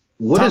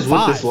 What is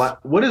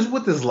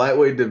with this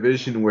lightweight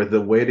division where the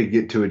way to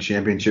get to a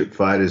championship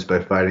fight is by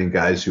fighting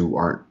guys who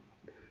aren't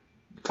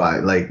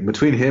like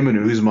between him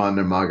and Usman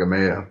and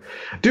Nurmagomedov?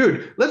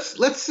 Dude, let's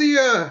see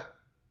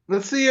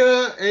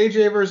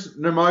AJ versus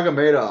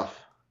Nurmagomedov.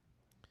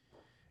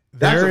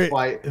 That's a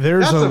fight.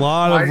 There's a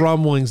lot of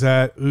rumblings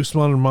that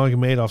Usman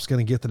Nurmagomedov's going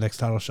to get the next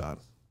title shot.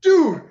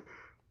 Dude,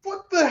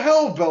 what the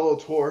hell,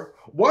 Bellator?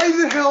 Why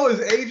the hell is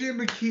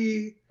AJ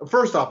McKee?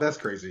 First off, that's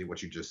crazy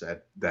what you just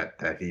said.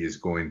 That he is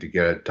going to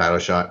get a title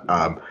shot.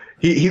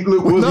 He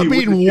not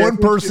beating one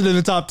person in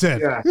the top 10.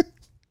 Yeah,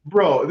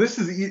 bro, this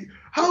is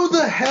how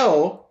the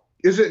hell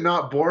is it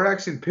not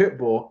Borax and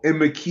Pitbull and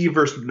McKee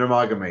versus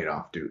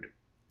Nurmagomedov, dude?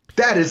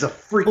 That is a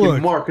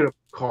freaking marketable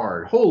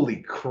card. Holy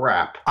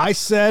crap! I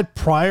said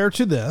prior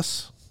to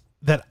this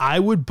that I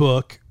would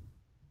book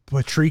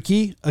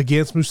Patricky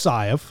against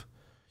Musayev.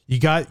 You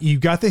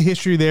got the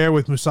history there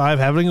with Musayev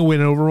having a win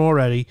over him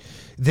already.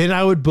 Then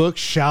I would book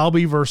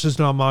Shelby versus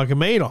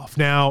Nurmagomedov.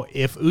 Now,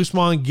 if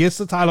Usman gets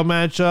the title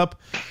matchup,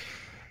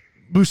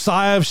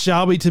 Musayev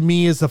Shelby to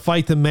me is the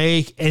fight to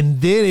make.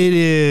 And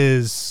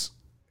then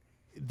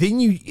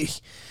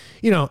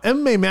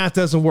MMA math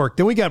doesn't work.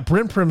 Then we got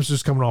Brent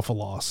Primus coming off a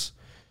loss.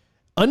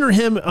 Under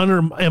him,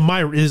 in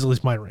my is at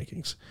least my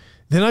rankings.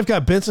 Then I've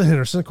got Benson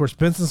Henderson. Of course,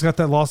 Benson's got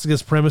that loss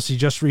against Premise. He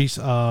just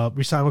resigned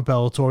with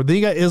Bellator. Then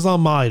you got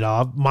Islam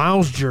Maidov,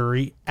 Miles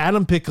Jury,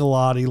 Adam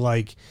Piccolotti.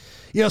 Like,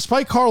 you know,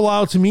 Spike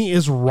Carlisle to me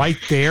is right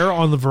there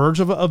on the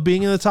verge of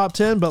being in the top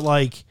 10. But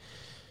like,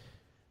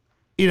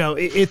 you know,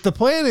 if the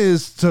plan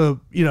is to,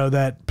 you know,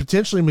 that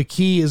potentially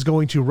McKee is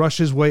going to rush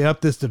his way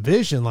up this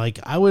division, like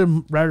I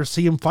would rather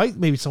see him fight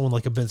maybe someone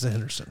like a Benson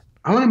Henderson.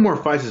 How many more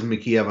fights does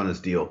McKee have on his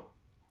deal?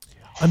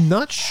 I'm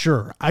not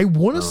sure. I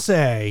want to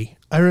say,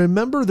 I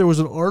remember there was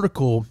an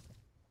article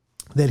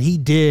that he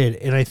did,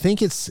 and I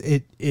think and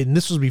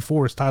this was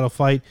before his title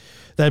fight,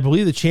 that I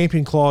believe the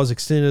champion clause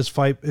extended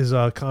his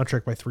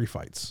contract by 3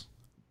 fights.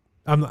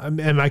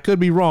 And I could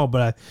be wrong,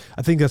 but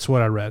I think that's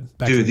what I read.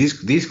 Dude,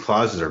 these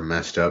clauses are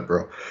messed up,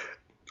 bro.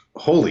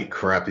 Holy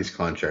crap, these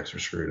contracts are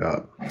screwed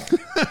up.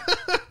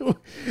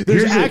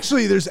 there's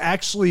actually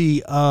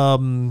it's a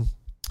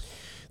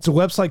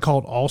website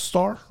called All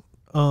Star.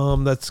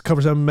 That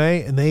covers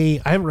MMA, and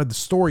I haven't read the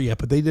story yet,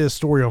 but they did a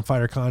story on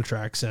fighter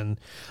contracts. And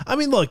I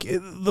mean, look,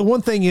 the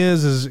one thing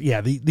is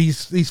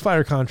these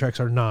fighter contracts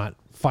are not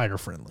fighter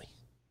friendly.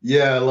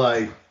 Yeah,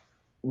 like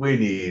we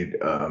need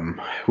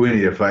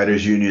a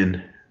fighters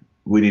union.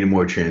 We need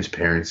more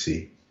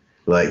transparency.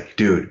 Like,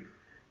 dude,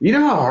 you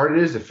know how hard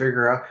it is to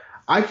figure out.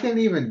 I can't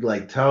even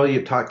like talk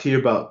to you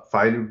about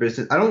fighter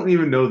business. I don't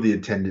even know the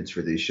attendance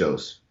for these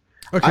shows.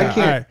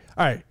 Okay,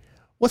 all right.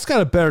 What's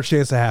got a better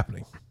chance of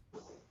happening?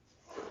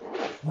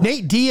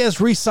 Nate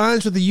Diaz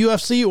re-signs with the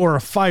UFC, or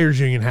a fighters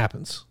union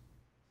happens?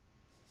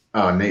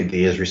 Oh, Nate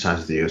Diaz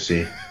resigns with the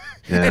UFC.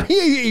 Yeah. and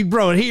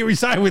he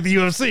resigned with the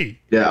UFC.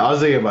 Yeah, I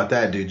was thinking about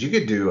that, dude. You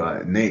could do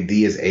Nate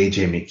Diaz,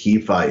 AJ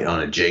McKee fight on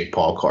a Jake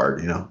Paul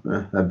card. You know,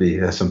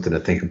 that's something to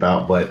think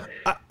about. But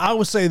I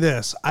would say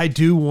this: I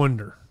do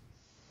wonder,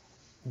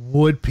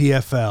 would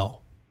PFL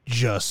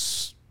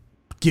just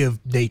give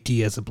Nate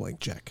Diaz a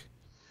blank check?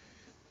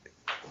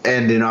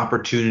 And an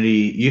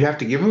opportunity, you'd have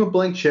to give him a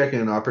blank check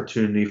and an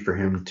opportunity for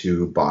him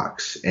to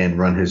box and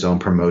run his own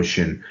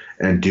promotion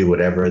and do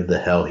whatever the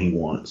hell he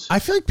wants. I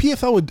feel like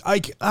PFL would, I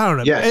don't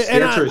know. Yes, the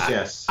answer is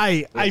yes.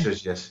 The answer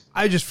is yes.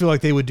 I just feel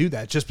like they would do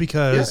that just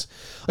because,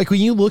 like,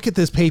 when you look at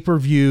this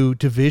pay-per-view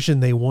division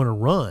they want to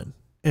run,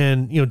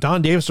 and, you know,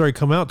 Don Davis already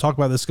come out and talk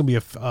about this is going to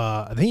be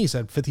I think he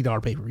said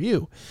 $50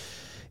 pay-per-view.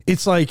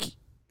 It's like,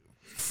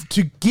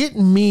 to get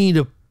me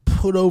to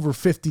put over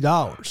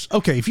 $50.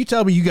 Okay, if you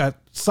tell me you got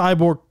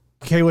Cyborg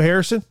Kayla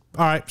Harrison,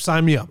 all right,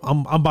 sign me up.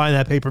 I'm buying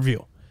that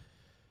pay-per-view.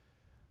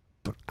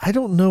 But I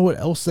don't know what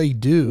else they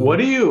do. What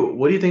do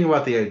you think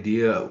about the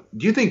idea?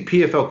 Do you think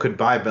PFL could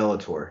buy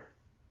Bellator?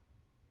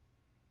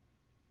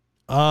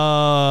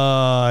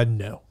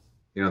 No.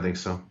 You don't think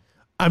so?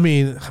 I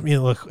mean,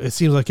 look, it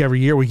seems like every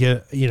year we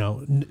get, you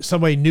know,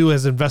 somebody new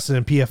has invested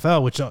in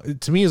PFL, which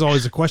to me is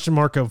always a question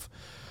mark of,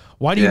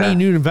 why do you need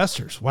new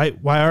investors? Why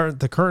aren't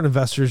the current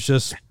investors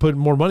just putting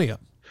more money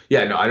up?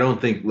 Yeah, no, I don't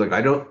think. Look,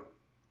 I don't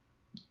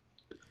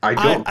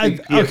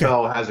think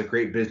PFL has a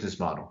great business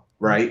model,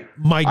 right?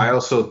 I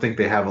also think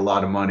they have a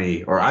lot of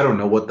money, or I don't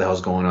know what the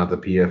hell's going on at the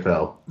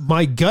PFL.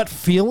 My gut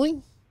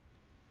feeling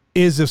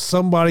is if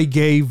somebody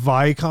gave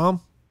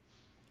Viacom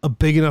a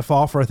big enough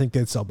offer, I think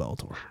they'd sell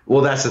Bellator.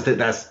 Well, that's the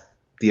that's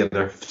the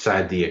other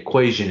side of the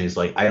equation. Is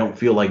like, I don't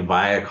feel like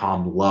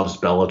Viacom loves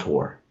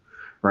Bellator,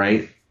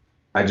 right?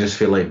 I just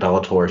feel like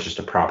Bellator is just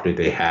a property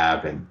they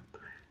have, and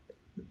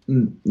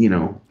you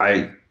know,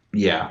 and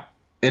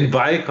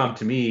Viacom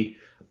to me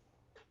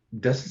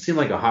doesn't seem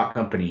like a hot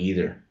company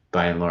either,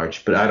 by and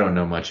large. But I don't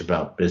know much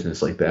about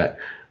business like that.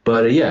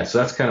 But so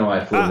that's kind of why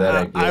I flew that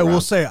idea. I will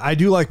say I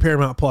do like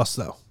Paramount Plus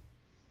though.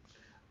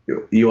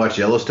 You watch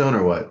Yellowstone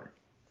or what?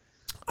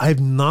 I have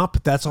not,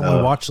 but that's on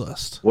my watch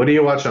list. What do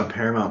you watch on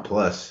Paramount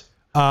Plus?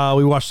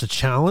 We watched The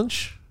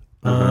Challenge.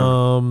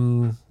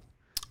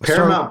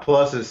 Paramount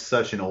Plus is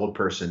such an old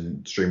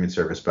person streaming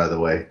service, by the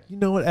way. You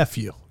know what? F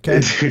you.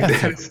 Okay.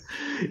 Dude,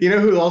 you know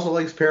who also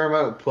likes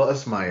Paramount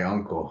Plus? My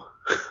uncle.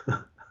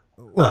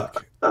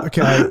 Look,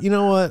 okay. You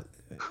know what?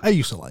 I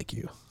used to like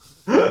you.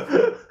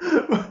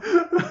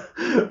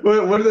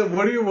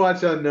 What do you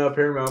watch on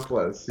Paramount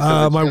Plus?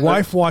 My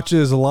wife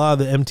watches a lot of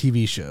the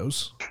MTV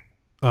shows.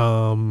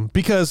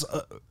 Because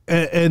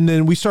and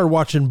then we started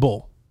watching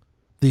Bull,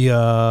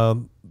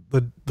 the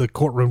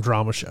courtroom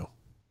drama show.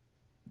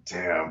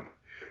 Damn.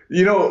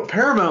 You know,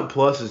 Paramount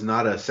Plus is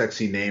not a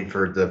sexy name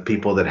for the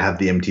people that have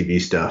the MTV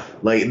stuff.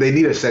 Like, they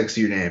need a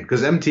sexier name,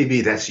 because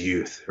MTV, that's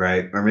youth,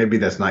 right? Or maybe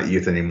that's not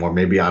youth anymore.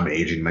 Maybe I'm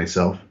aging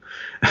myself.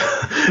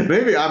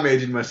 Maybe I'm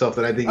aging myself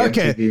that I think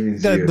MTV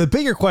means youth. The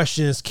bigger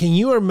question is, can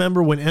you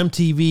remember when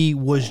MTV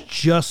was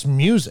just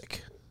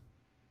music?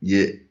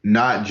 Yeah,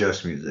 not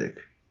just music.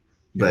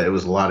 But it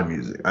was a lot of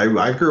music.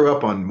 I grew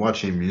up on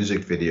watching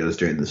music videos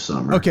during the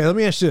summer. Okay, let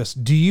me ask you this.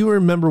 Do you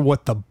remember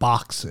what The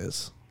Box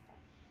is?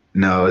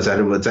 No, is that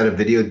a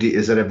video?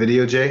 Is that a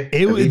video, Jay?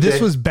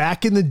 This was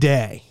back in the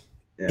day.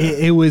 Yeah.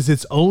 It was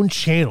its own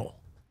channel.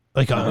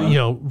 Like, you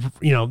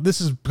know,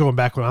 this is going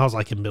back when I was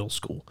like in middle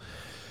school.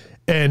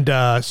 And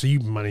so you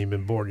might not even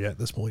been born yet at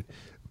this point.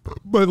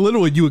 But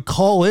literally, you would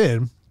call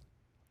in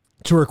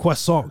to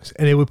request songs,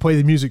 and it would play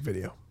the music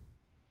video.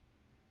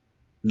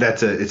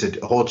 It's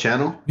a whole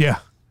channel? Yeah.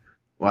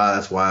 Wow,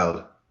 that's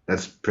wild.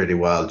 That's pretty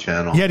wild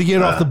channel. You had to get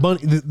it off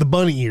the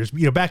bunny ears.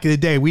 Back in the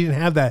day, we didn't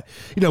have that.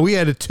 We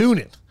had to tune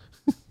it.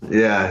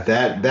 Yeah,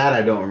 that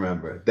I don't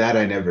remember. That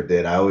I never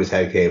did. I always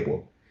had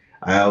cable.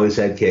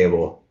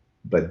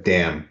 But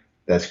damn,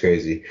 that's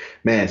crazy.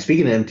 Man,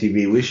 speaking of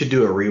MTV, we should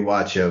do a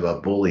rewatch of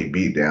a Bully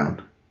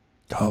Beatdown.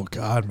 Oh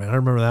God, man, I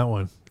remember that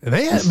one. And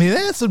they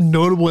had some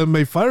notable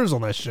MMA fighters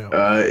on that show.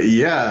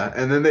 Yeah,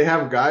 and then they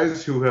have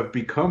guys who have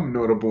become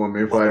notable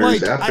MMA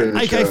fighters after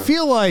the show. I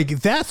feel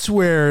like that's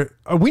where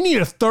we need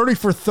a 30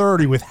 for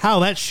 30 with how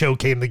that show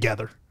came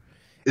together.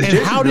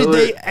 How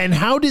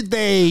did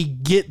they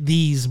get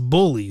these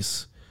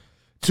bullies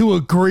to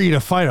agree to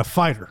fight a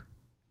fighter?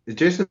 Is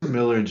Jason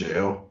Miller in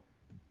jail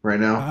right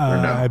now? Or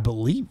no? I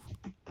believe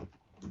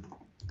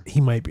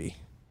he might be.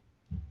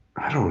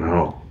 I don't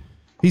know.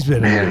 He's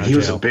been he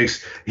was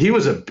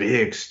a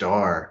big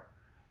star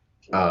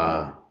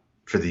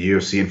for the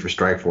UFC and for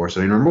Strikeforce.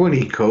 I mean, remember when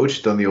he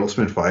coached on The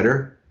Ultimate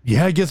Fighter?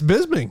 Yeah, against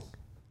Bisping.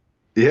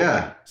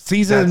 Yeah.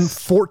 Season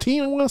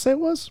 14, I want to say it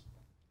was.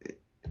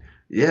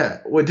 Yeah.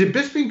 Well, did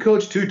Bisping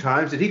coach 2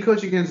 times? Did he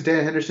coach against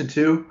Dan Henderson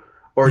too?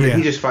 Or did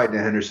he just fight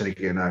Dan Henderson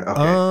again?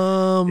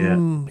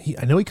 Okay.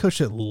 I know he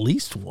coached at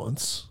least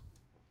once.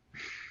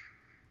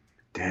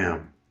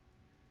 Damn.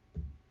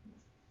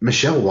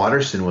 Michelle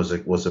Watterson was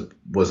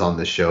on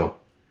this show.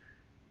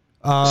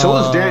 So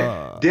was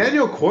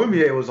Daniel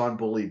Cormier was on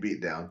Bully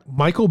Beatdown.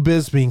 Michael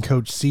Bisping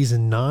coached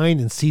season 9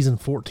 and season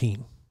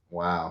 14.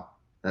 Wow,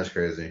 that's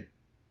crazy.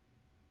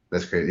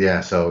 Yeah.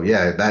 So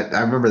yeah, that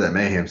I remember that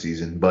Mayhem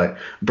season. But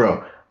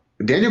bro,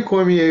 Daniel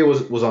Cormier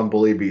was on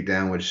Bully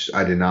Beatdown, which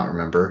I did not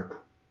remember.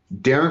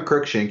 Darren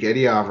Cruikshank,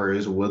 Eddie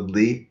Alvarez,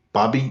 Woodley,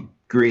 Bobby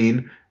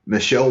Green,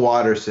 Michelle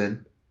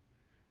Watterson,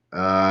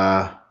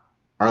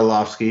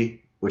 Arlovsky,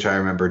 which I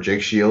remember,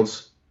 Jake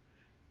Shields.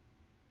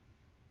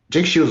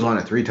 Jake Shields on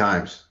it 3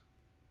 times.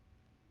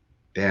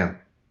 Damn.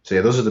 So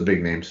yeah, those are the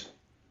big names.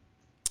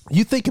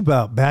 You think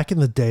about back in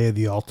the day of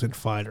the Ultimate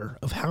Fighter,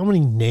 of how many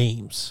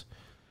names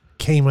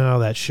came out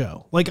of that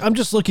show. Like, I'm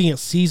just looking at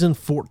season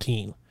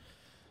 14.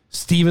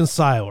 Steven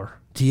Seiler,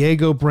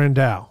 Diego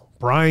Brandao,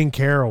 Brian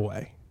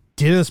Caraway,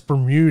 Dennis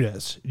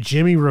Bermudez,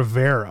 Jimmy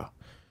Rivera.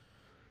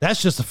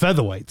 That's just the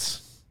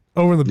featherweights.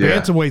 Over on the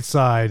bantamweight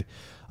side,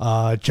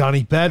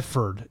 Johnny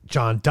Bedford,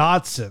 John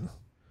Dodson,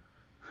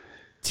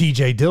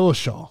 TJ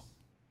Dillashaw.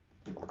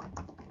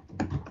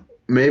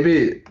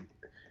 Maybe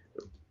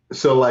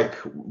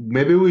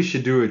we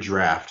should do a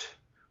draft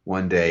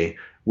one day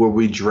where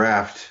we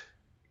draft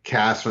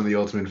cast from the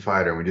Ultimate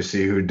Fighter and we just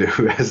see who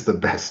has the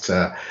best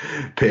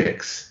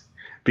picks,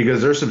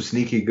 because there's some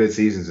sneaky good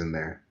seasons in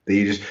there that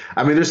you just.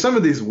 I mean, there's some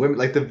of these women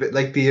like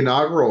the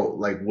inaugural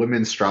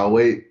women's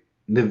strawweight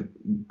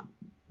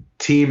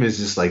team is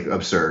just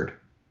absurd.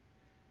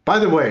 By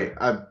the way,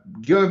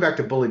 going back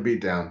to Bully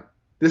Beatdown,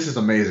 this is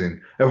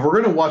amazing. If we're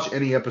going to watch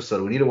any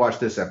episode, we need to watch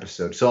this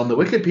episode. So on the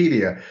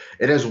Wikipedia,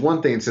 it has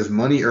one thing. It says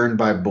money earned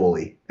by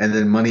bully and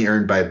then money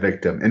earned by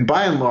victim. And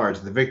by and large,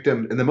 the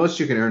victim, and the most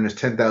you can earn is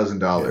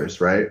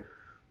 $10,000, right?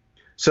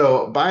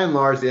 So by and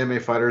large, the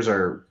MMA fighters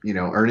are,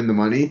 earning the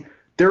money.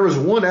 There was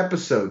one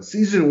episode,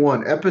 season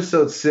 1,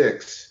 episode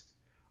 6,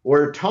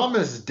 where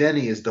Thomas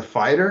Denny is the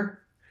fighter.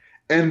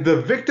 And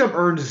the victim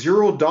earned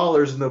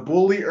 $0 and the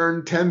bully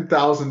earned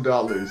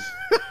 $10,000.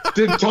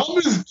 Did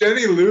Thomas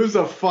Denny lose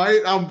a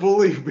fight on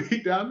Bully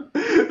Beatdown?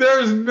 There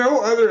is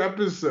no other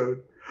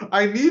episode.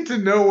 I need to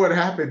know what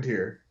happened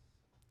here.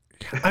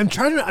 I'm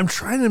trying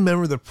to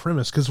remember the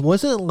premise, because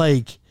wasn't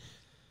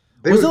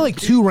it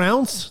 2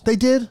 rounds they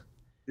did?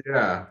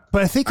 Yeah.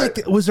 But I think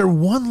was there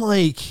one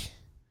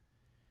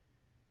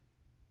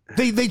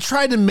They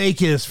tried to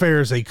make it as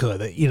fair as they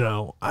could.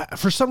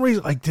 For some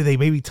reason, did they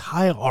maybe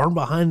tie an arm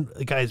behind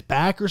the guy's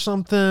back or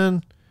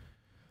something?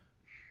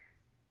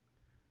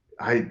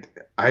 I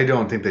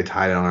don't think they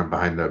tied an arm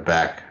behind their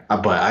back,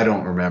 but I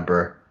don't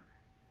remember.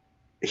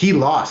 He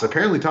lost.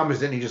 Apparently, Thomas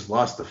Denny just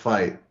lost the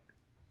fight.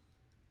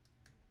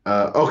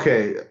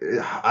 Okay,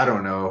 I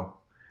don't know.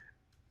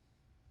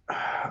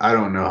 I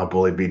don't know how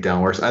Bully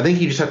Beatdown works. I think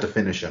you just have to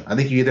finish him. I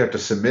think you either have to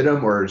submit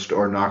him or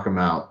knock him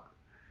out.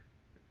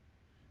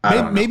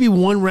 Maybe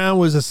one round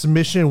was a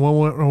submission and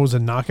one was a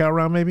knockout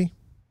round, maybe?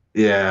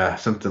 Yeah,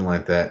 something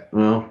like that.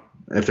 Well,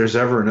 if there's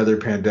ever another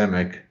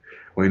pandemic,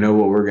 we know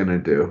what we're going to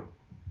do.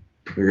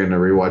 We're going to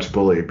rewatch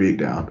Bully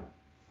Beatdown.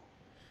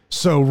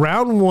 So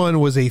round 1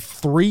 was a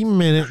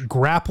 3-minute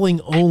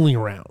grappling only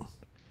round.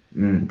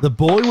 The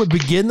bully would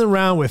begin the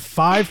round with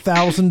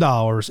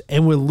 $5,000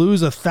 and would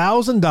lose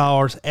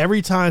 $1,000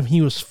 every time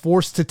he was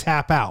forced to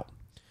tap out,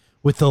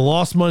 with the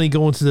lost money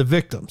going to the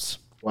victims.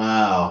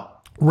 Wow.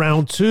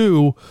 Round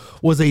 2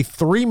 was a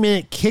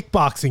 3-minute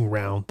kickboxing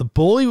round. The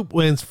bully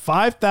wins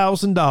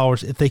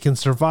 $5,000 if they can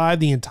survive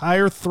the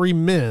entire 3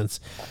 minutes,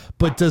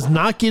 but does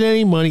not get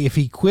any money if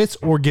he quits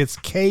or gets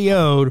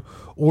KO'd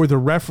or the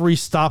referee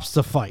stops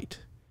the fight.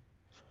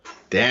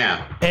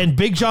 Damn. And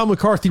Big John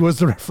McCarthy was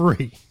the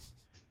referee.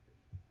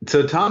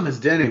 So Thomas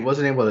Denny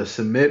wasn't able to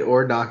submit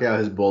or knock out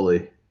his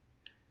bully.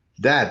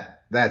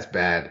 That's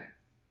bad.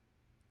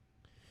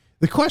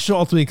 The question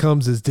ultimately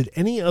comes is, did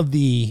any of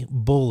the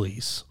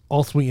bullies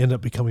ultimately end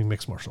up becoming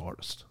mixed martial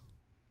artists?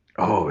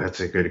 Oh, that's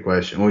a good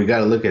question. Well, we got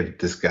to look at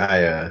this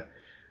guy,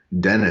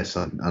 Dennis,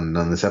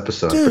 on this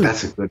episode. Dude, but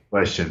that's a good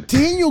question.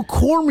 Daniel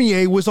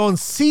Cormier was on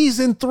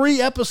season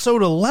 3,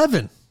 episode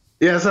 11.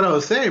 Yeah, that's what I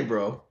was saying,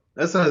 bro.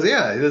 That's what I was.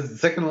 Yeah, it was the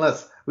second to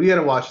last. We got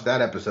to watch that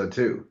episode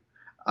too.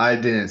 I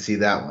didn't see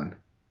that one.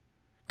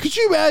 Could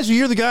you imagine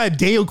you're the guy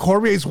Daniel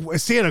Cormier is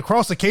standing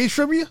across the cage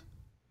from you?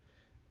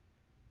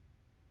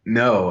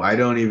 No, I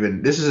don't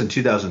even. This is in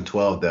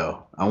 2012,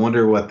 though. I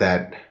wonder what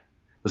that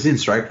was. He in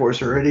Strike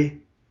Force already?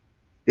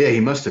 Yeah,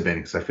 he must have been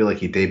because I feel like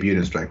he debuted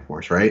in Strike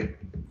Force, right?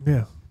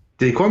 Yeah.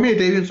 Did Cormier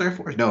debut in Strike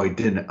Force? No, he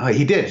didn't.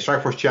 He did.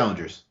 Strike Force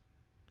Challengers.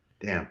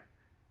 Damn.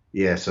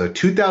 Yeah, so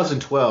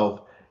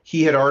 2012,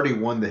 he had already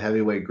won the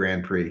heavyweight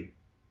Grand Prix.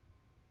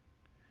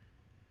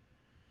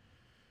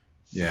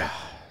 Yeah,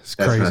 it's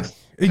crazy.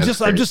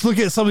 I'm just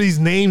looking at some of these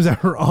names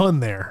that are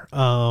on there.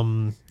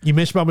 You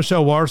mentioned about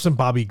Michelle Watterson.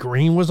 Bobby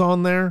Green was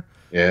on there.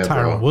 Yeah,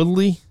 Tyron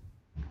Woodley.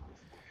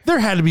 There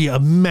had to be a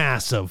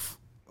massive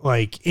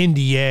like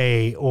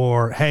NDA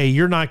or, hey,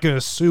 you're not going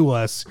to sue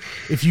us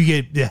if you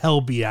get the hell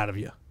beat out of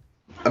you.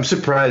 I'm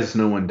surprised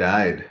no one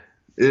died.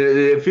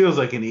 It feels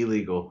like an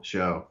illegal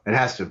show. It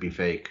has to be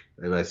fake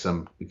by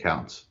some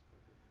accounts.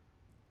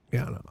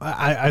 Yeah, no,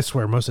 I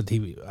swear most of the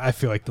TV, I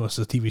feel like most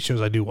of the TV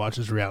shows I do watch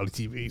is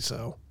reality TV.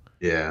 So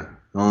yeah,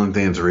 the only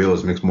thing that's real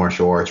is mixed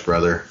martial arts,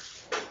 brother.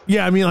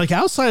 Yeah, I mean, like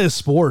outside of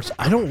sports,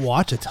 I don't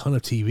watch a ton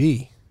of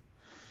TV.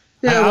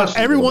 Yeah,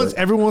 every once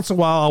in a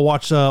while, I'll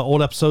watch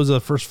old episodes of the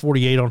First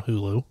 48 on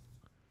Hulu.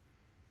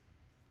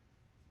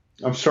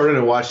 I'm starting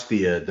to watch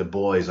the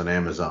Boys on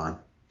Amazon.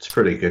 It's a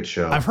pretty good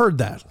show. I've heard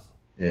that.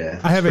 Yeah,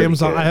 I have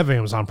Amazon. Good. I have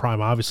Amazon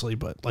Prime, obviously,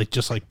 but like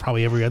just like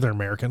probably every other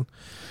American.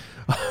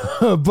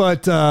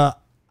 But I've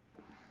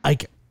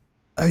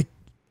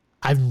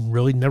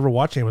really never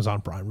watched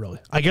Amazon Prime. Really,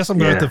 I guess I'm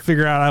gonna have to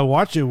figure out how to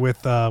watch it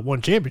with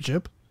One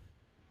Championship.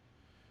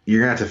 You're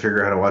gonna have to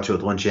figure out how to watch it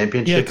with One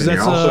Championship. Yeah, because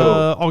that's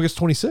also August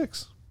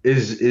 26th.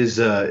 Is this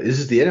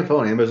the NFL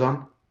on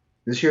Amazon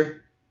this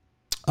year?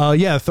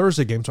 Yeah,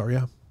 Thursday games are.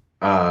 Yeah.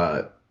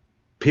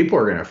 People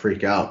are gonna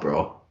freak out,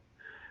 bro.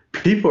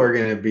 People are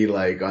gonna be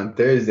like on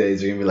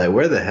Thursdays. They're gonna be like,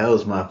 "Where the hell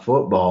is my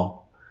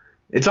football?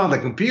 It's on the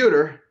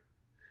computer."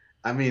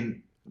 I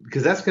mean,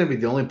 because that's gonna be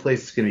the only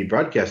place it's gonna be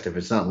broadcast if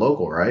it's not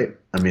local, right?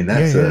 I mean,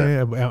 that's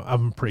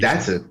I'm pretty.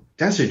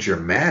 That's a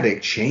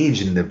dramatic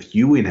change in the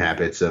viewing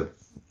habits of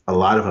a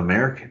lot of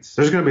Americans.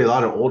 There's going to be a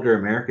lot of older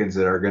Americans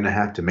that are going to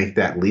have to make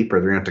that leap, or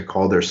they're going to have to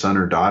call their son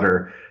or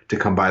daughter to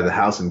come by the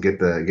house and get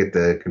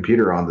the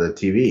computer on the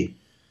TV.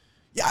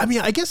 Yeah, I mean,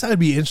 I guess that'd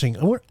be interesting.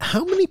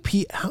 How many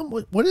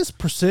what is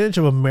percentage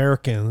of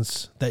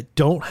Americans that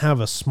don't have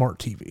a smart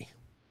TV?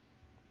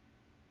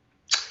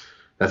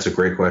 That's a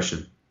great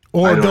question.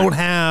 Or don't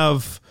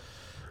have,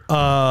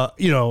 an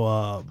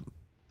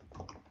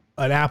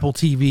Apple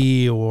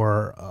TV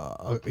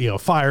or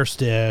Fire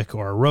Stick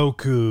or a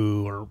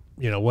Roku or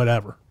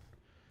whatever.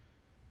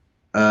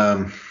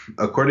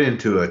 According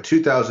to a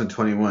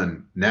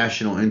 2021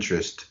 national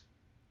interest,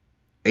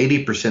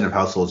 80% of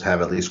households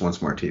have at least one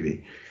smart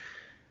TV.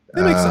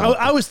 That makes sense.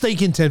 I was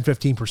thinking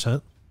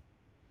 10-15%.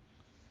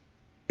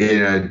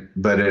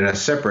 But in a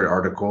separate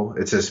article,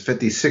 it says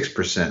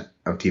 56%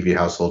 of TV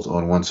households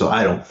own one. So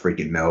I don't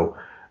freaking know.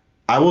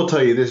 I will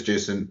tell you this,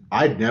 Jason.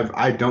 I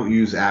don't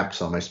use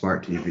apps on my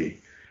smart TV.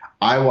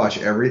 I watch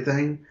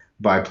everything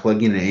by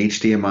plugging an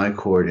HDMI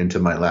cord into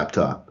my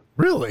laptop.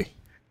 Really?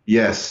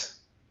 Yes.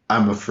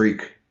 I'm a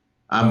freak.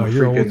 I'm a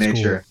freak of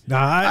nature. No,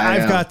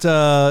 I've got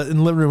in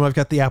the living room. I've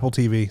got the Apple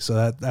TV,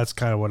 so that's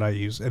kind of what I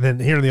use. And then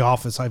here in the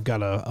office, I've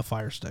got a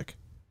Fire Stick.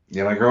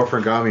 Yeah, my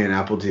girlfriend got me an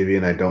Apple TV,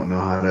 and I don't know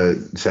how to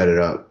set it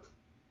up.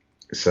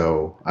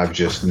 So I've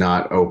just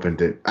not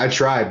opened it. I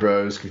tried,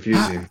 bro. It was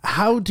confusing.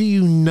 How do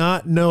you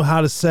not know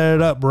how to set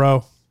it up,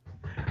 bro?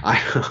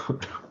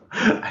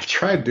 I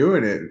tried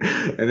doing it,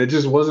 and it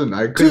just wasn't.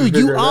 I couldn't.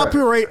 Dude, you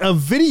operate a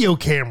video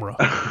camera.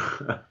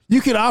 You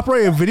can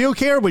operate a video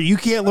camera, but you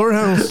can't learn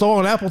how to install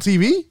an Apple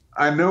TV?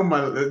 I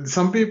know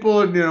some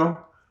people,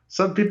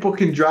 some people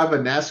can drive a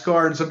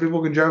NASCAR and some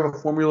people can drive a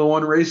Formula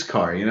One race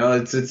car.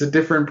 It's a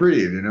different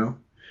breed,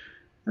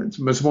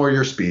 It's more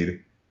your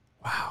speed.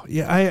 Wow.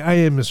 Yeah, I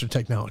am Mr.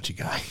 Technology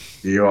guy.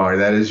 You are.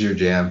 That is your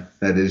jam.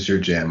 That is your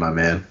jam, my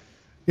man.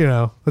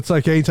 It's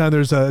like anytime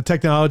there's a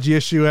technology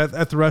issue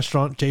at the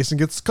restaurant, Jason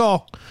gets the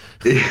call.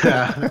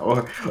 Yeah,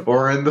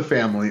 or in the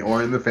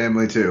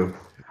family too.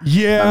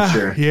 Yeah, I'm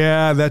sure.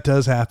 Yeah, that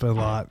does happen a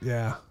lot.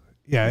 Yeah.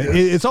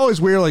 It's always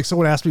weird. Like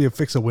someone asked me to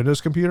fix a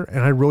Windows computer,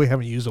 and I really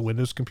haven't used a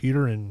Windows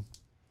computer in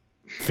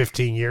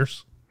 15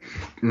 years.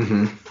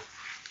 Mm-hmm.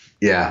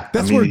 Yeah,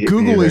 that's where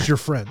Google is your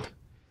friend.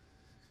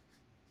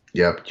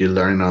 Yep, you're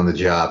learning on the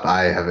job.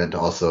 I haven't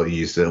also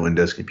used a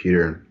Windows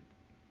computer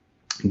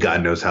in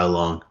God knows how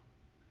long.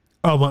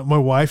 Oh, my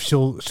wife,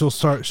 she'll need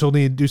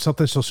to do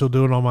something. She'll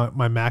do it on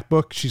my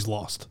MacBook. She's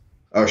lost.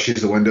 Oh,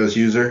 she's a Windows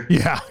user.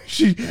 Yeah,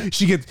 she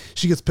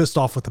gets pissed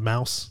off with the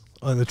mouse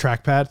on the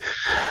trackpad.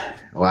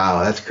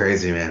 Wow, that's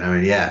crazy, man. I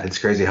mean, yeah, it's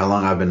crazy how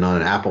long I've been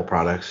on Apple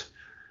products.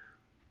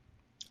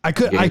 I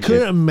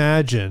couldn't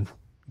imagine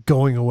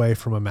going away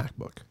from a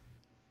MacBook.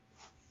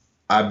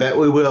 I bet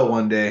we will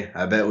one day.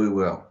 I bet we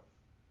will.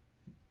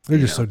 They're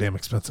just so damn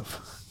expensive.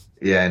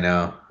 Yeah,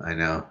 I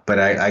know. But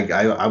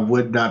I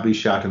would not be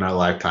shocked in our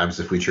lifetimes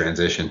if we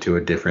transition to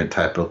a different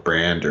type of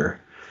brand or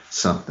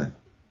something.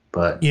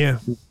 But yeah,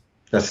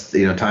 that's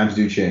times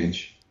do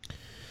change.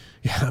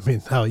 Yeah, I mean,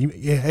 hell,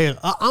 hey,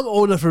 I'm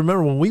old enough to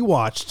remember when we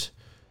watched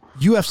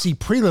UFC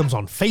prelims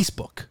on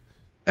Facebook.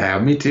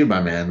 Me too,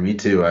 my man. Me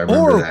too. I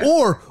remember that.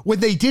 Or when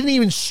they didn't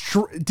even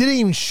show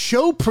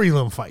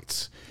prelim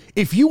fights.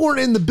 If you weren't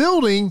in the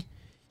building,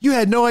 you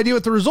had no idea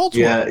what the results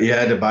were. Yeah, you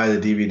had to buy the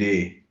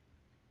DVD.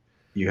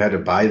 You had to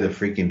buy the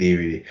freaking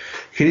DVD.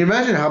 Can you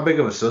imagine how big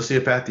of a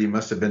sociopath you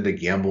must have been to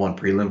gamble on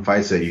prelim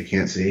fights that you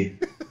can't see?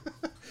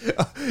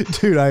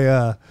 Dude,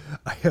 I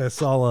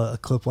saw a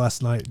clip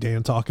last night,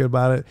 Dan talking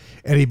about it,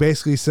 and he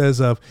basically says,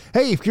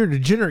 "Hey, if you're a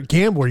degenerate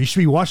gambler, you should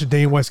be watching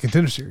Dana White's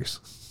Contender Series."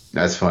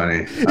 That's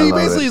funny. He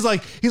basically is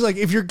like, he's like,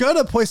 if you're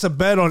gonna place a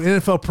bet on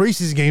NFL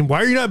preseason game,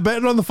 why are you not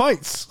betting on the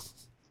fights?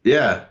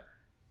 Yeah,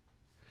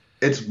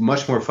 it's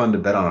much more fun to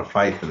bet on a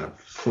fight than a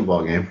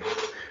football game,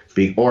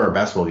 or a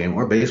basketball game,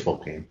 or a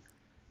baseball game.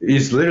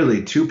 It's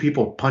literally two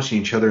people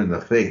punching each other in the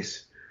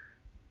face.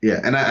 Yeah,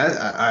 and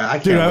I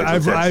can't.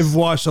 Dude, I've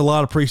watched a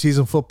lot of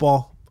preseason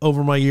football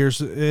over my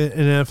years in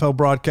NFL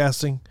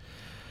broadcasting.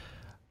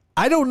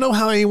 I don't know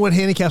how anyone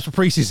handicaps a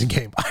preseason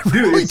game. I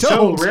really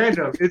don't. So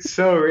random. It's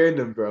so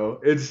random,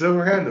 bro. It's so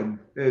random.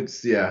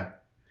 It's yeah.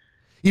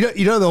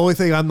 You know the only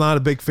thing I'm not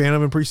a big fan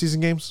of in preseason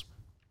games?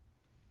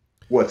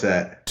 What's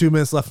that? 2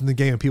 minutes left in the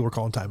game and people are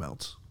calling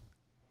timeouts.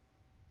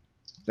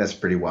 That's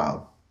pretty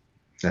wild.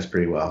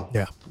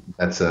 Yeah.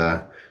 That's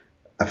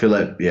I feel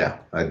like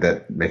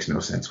that makes no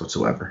sense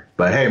whatsoever.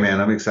 But hey, man,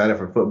 I'm excited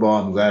for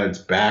football. I'm glad it's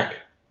back.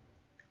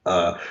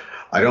 I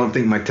don't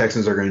think my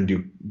Texans are going to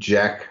do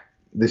jack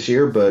this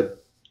year,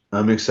 but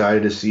I'm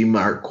excited to see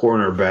my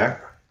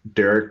cornerback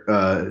Derek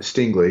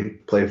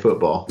Stingley play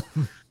football.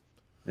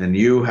 And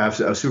you have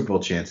Super Bowl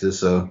chances,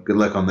 so good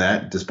luck on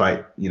that.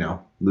 Despite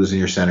losing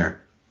your center.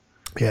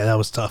 Yeah, that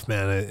was tough,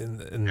 man.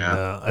 And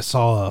I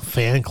saw a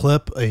fan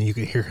clip, and you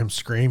could hear him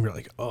scream. You're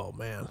like, oh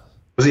man.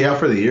 Was he out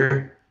for the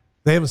year?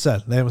 They haven't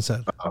said. Oh, they haven't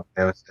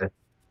said.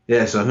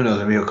 Yeah, so who knows?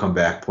 Maybe he'll come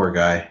back. Poor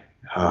guy.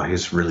 Oh,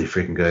 he's really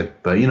freaking good.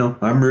 But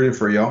I'm rooting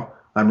for y'all.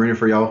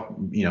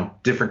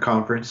 Different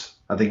conference.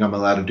 I think I'm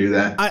allowed to do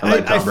that.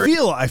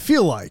 I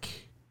feel like,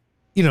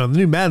 the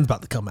new Madden's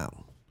about to come out.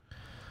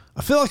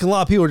 I feel like a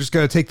lot of people are just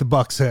going to take the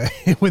Bucks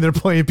when they're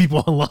playing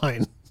people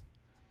online.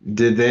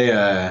 Did they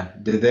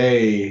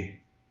already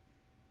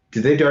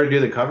do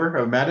the cover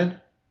of Madden?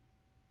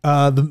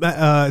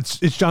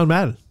 It's John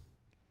Madden.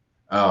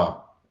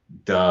 Oh,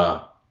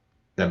 duh.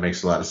 That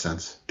makes a lot of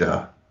sense.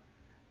 Duh.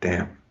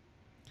 Damn.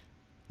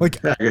 Like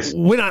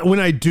when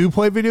I do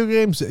play video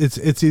games,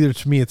 it's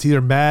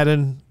either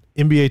Madden,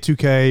 NBA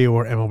 2K,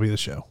 or MLB The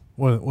Show.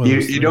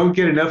 You don't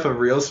get enough of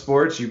real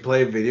sports. You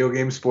play video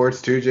game sports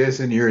too,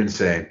 Jason. You're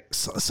insane.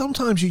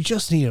 Sometimes you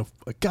just need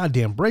a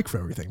goddamn break for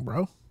everything,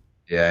 bro.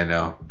 Yeah, I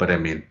know. But I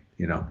mean,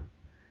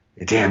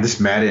 damn, this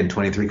Madden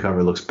 23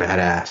 cover looks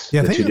badass.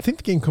 Yeah, I think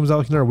the game comes out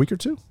like another week or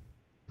two.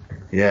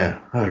 Yeah,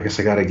 I guess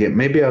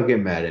maybe I'll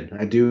get Madden.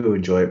 I do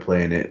enjoy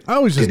playing it. I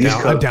always just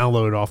I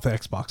download it off the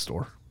Xbox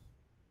store.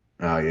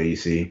 Oh, yeah, you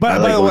see. But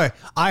by the way,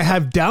 I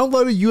have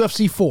downloaded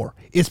UFC 4.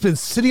 It's been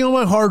sitting on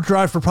my hard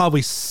drive for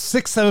probably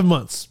 6-7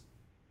 months.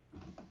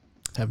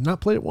 I have not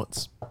played it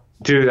once.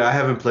 Dude, I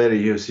haven't played a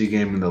UFC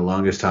game in the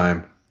longest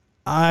time.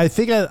 I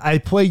think I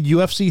played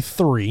UFC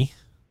 3,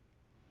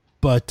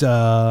 but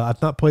I've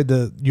not played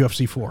the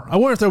UFC 4. I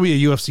wonder if there'll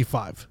be a UFC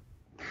 5.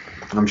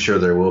 I'm sure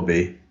there will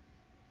be.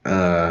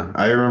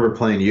 I remember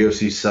playing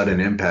UFC Sudden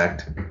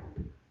Impact.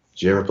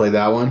 Did you ever play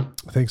that one?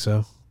 I think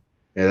so.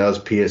 Yeah, that was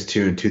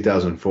PS2 in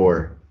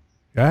 2004.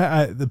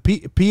 The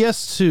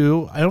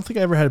PS2, I don't think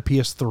I ever had a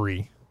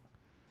PS3.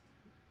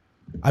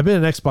 I've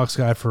been an Xbox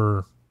guy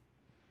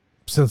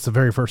since the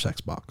very first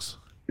Xbox.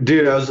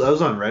 Dude, I was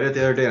on Reddit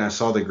the other day and I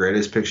saw the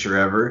greatest picture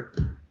ever.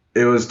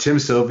 It was Tim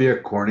Sylvia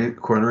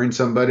cornering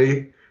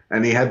somebody,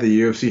 and he had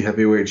the UFC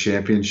Heavyweight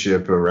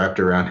Championship wrapped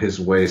around his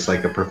waist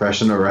like a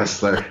professional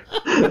wrestler.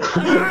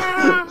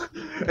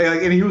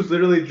 and he was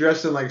literally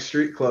dressed in like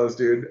street clothes,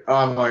 dude.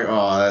 I'm like,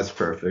 oh, that's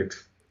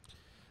perfect.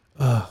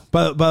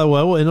 By the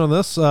way, we'll end on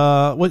this.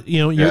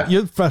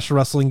 You're the professional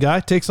wrestling guy.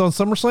 Takes on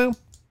SummerSlam.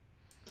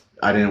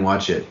 I didn't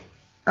watch it.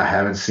 I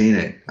haven't seen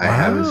it. I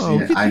haven't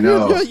seen it. I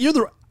know. You're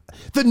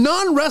the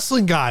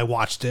non-wrestling guy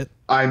watched it.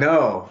 I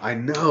know. I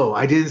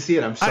didn't see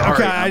it. I'm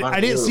sorry.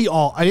 I didn't see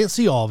all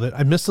of it.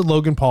 I missed the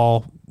Logan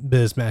Paul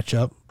Miz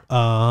matchup.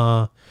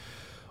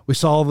 We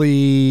saw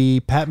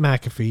the Pat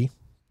McAfee.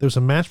 There was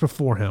a match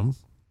before him.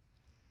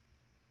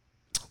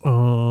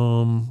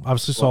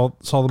 Obviously saw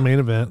the main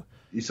event.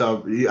 I saw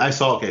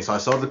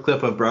the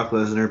clip of Brock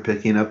Lesnar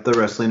picking up the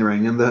wrestling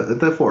ring and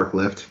the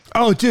forklift.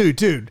 Oh,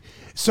 dude.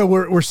 So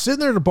we're sitting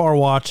there at the bar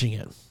watching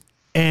it,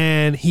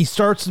 and he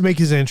starts to make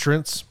his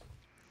entrance,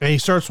 and he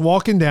starts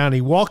walking down.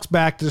 He walks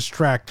back to this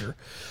tractor.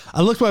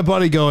 I looked at my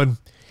buddy going,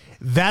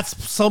 that's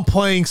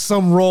playing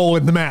some role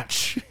in the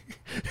match.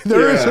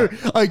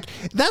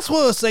 That's one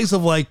of those things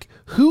of like,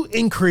 who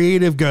in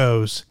creative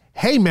goes,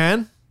 hey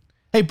man,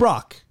 hey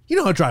Brock, you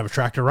know how to drive a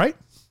tractor, right?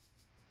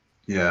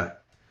 Yeah.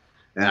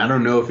 And I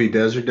don't know if he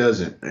does or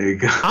doesn't.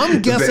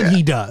 I'm guessing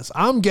he does.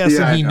 I'm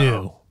guessing he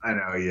knew. I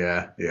know,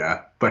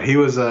 yeah. But he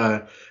was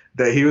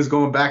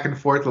going back and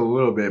forth a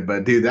little bit,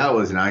 but dude, that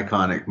was an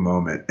iconic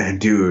moment. And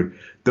dude,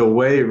 the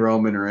way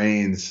Roman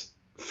Reigns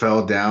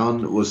fell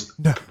down was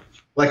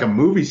like a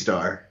movie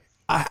star.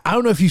 I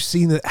don't know if you've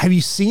seen that. Have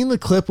you seen the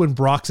clip when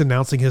Brock's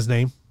announcing his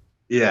name?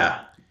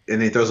 Yeah.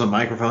 And he throws a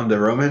microphone to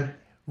Roman.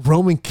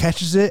 Roman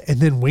catches it and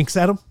then winks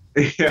at him.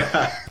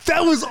 Yeah.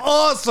 That was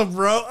awesome,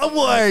 bro. I'm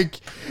like,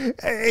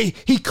 hey,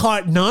 he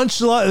caught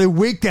nonchalant and then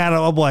winked at him.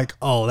 I'm like,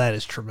 oh, that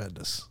is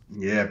tremendous.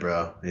 Yeah,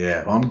 bro.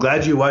 Yeah. Well, I'm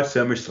glad you watched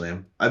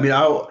SummerSlam. I mean,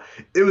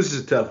 it was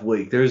just a tough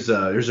week. There's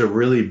a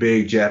really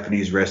big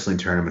Japanese wrestling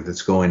tournament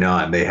that's going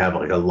on. They have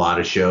like a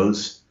lot of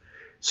shows.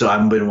 So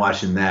I've been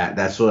watching that.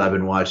 That's what I've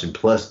been watching,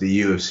 plus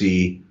the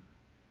UFC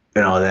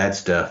and all that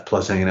stuff,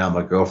 plus hanging out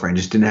with my girlfriend.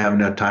 Just didn't have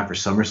enough time for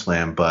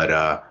SummerSlam, but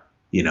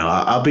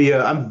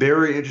I'm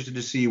very interested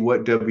to see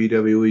what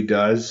WWE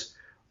does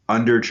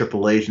under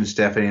Triple H and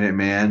Stephanie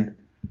McMahon.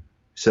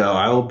 So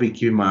I will be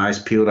keeping my eyes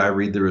peeled. I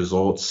read the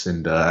results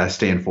and I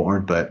stay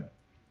informed. But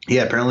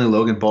yeah, apparently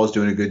Logan Paul's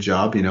doing a good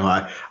job. You know,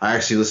 I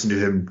actually listened to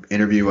him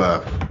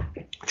interview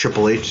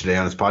Triple H today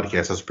on his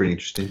podcast. That was pretty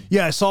interesting.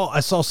 Yeah, I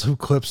saw some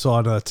clips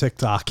on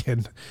TikTok,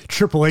 and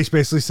Triple H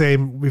basically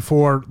saying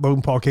before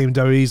Logan Paul came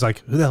to WWE, he's like,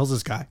 "Who the hell's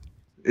this guy?"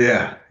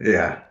 Yeah.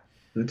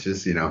 It's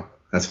just,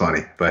 that's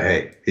funny. But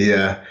hey,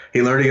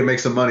 he learned he can make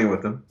some money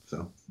with them,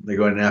 so they're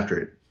going after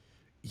it.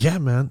 Yeah,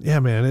 man.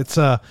 It's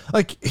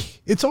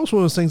it's also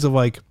one of those things of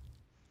like,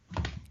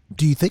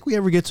 do you think we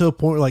ever get to a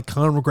point where like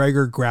Conor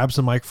McGregor grabs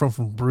the microphone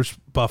from Bruce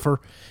Buffer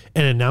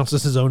and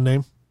announces his own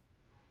name?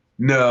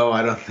 No,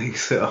 I don't think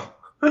so.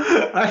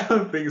 I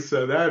don't think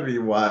so. That'd be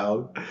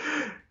wild.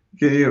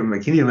 Can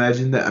you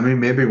imagine that? I mean,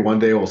 maybe one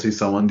day we'll see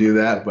someone do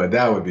that, but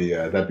that'd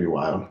be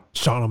wild.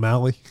 Sean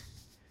O'Malley.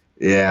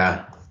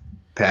 Yeah.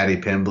 Patty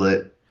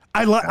Pimblett.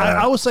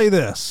 I will say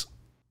this.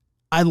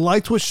 I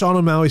liked what Sean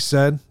O'Malley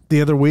said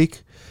the other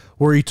week,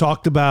 where he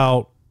talked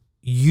about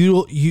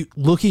you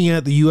looking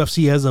at the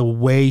UFC as a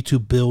way to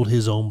build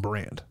his own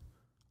brand.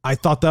 I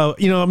thought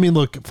that,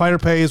 look, fighter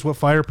pay is what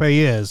fighter pay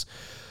is.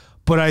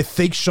 But I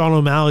think Sean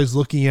O'Malley is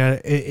looking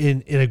at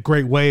it in a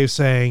great way of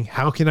saying,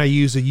 how can I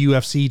use the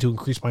UFC to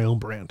increase my own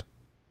brand?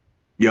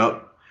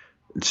 Yep.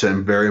 It's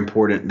very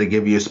important. They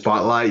give you a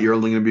spotlight. You're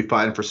only going to be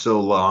fighting for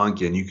so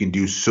long, and you can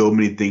do so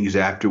many things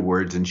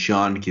afterwards. And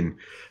Sean can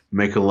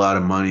make a lot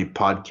of money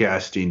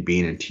podcasting,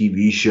 being in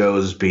TV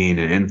shows, being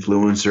an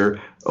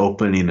influencer,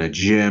 opening a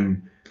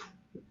gym,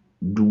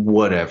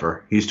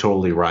 whatever. He's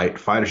totally right.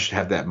 Fighters should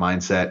have that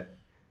mindset.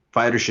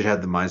 Fighters should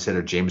have the mindset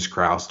of James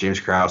Krause. James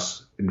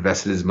Krause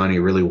invested his money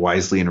really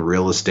wisely in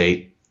real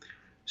estate,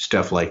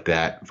 stuff like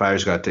that.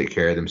 Fighters got to take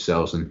care of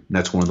themselves, and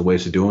that's one of the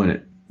ways of doing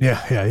it.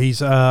 Yeah.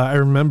 He's. I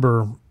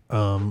remember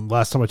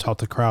last time I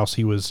talked to Krause,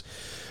 he was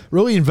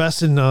really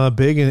investing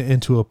big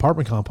into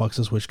apartment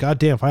complexes. Which,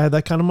 goddamn, if I had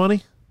that kind of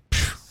money,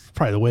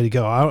 probably the way to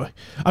go. I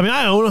mean,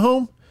 I own a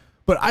home,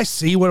 but I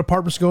see what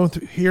apartments going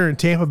through here in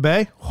Tampa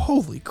Bay.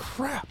 Holy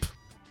crap!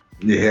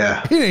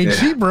 Yeah, it ain't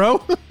cheap,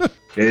 bro.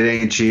 It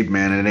ain't cheap,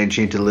 man. It ain't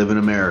cheap to live in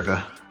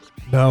America.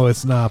 No,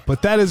 it's not.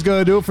 But that is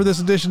going to do it for this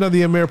edition of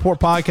the Ameriport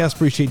Podcast.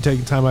 Appreciate you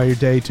taking time out of your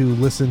day to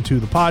listen to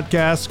the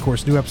podcast. Of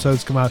course, new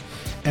episodes come out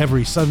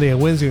every Sunday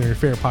and Wednesday on your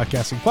favorite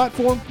podcasting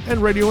platform and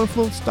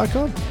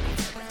radioinfluence.com.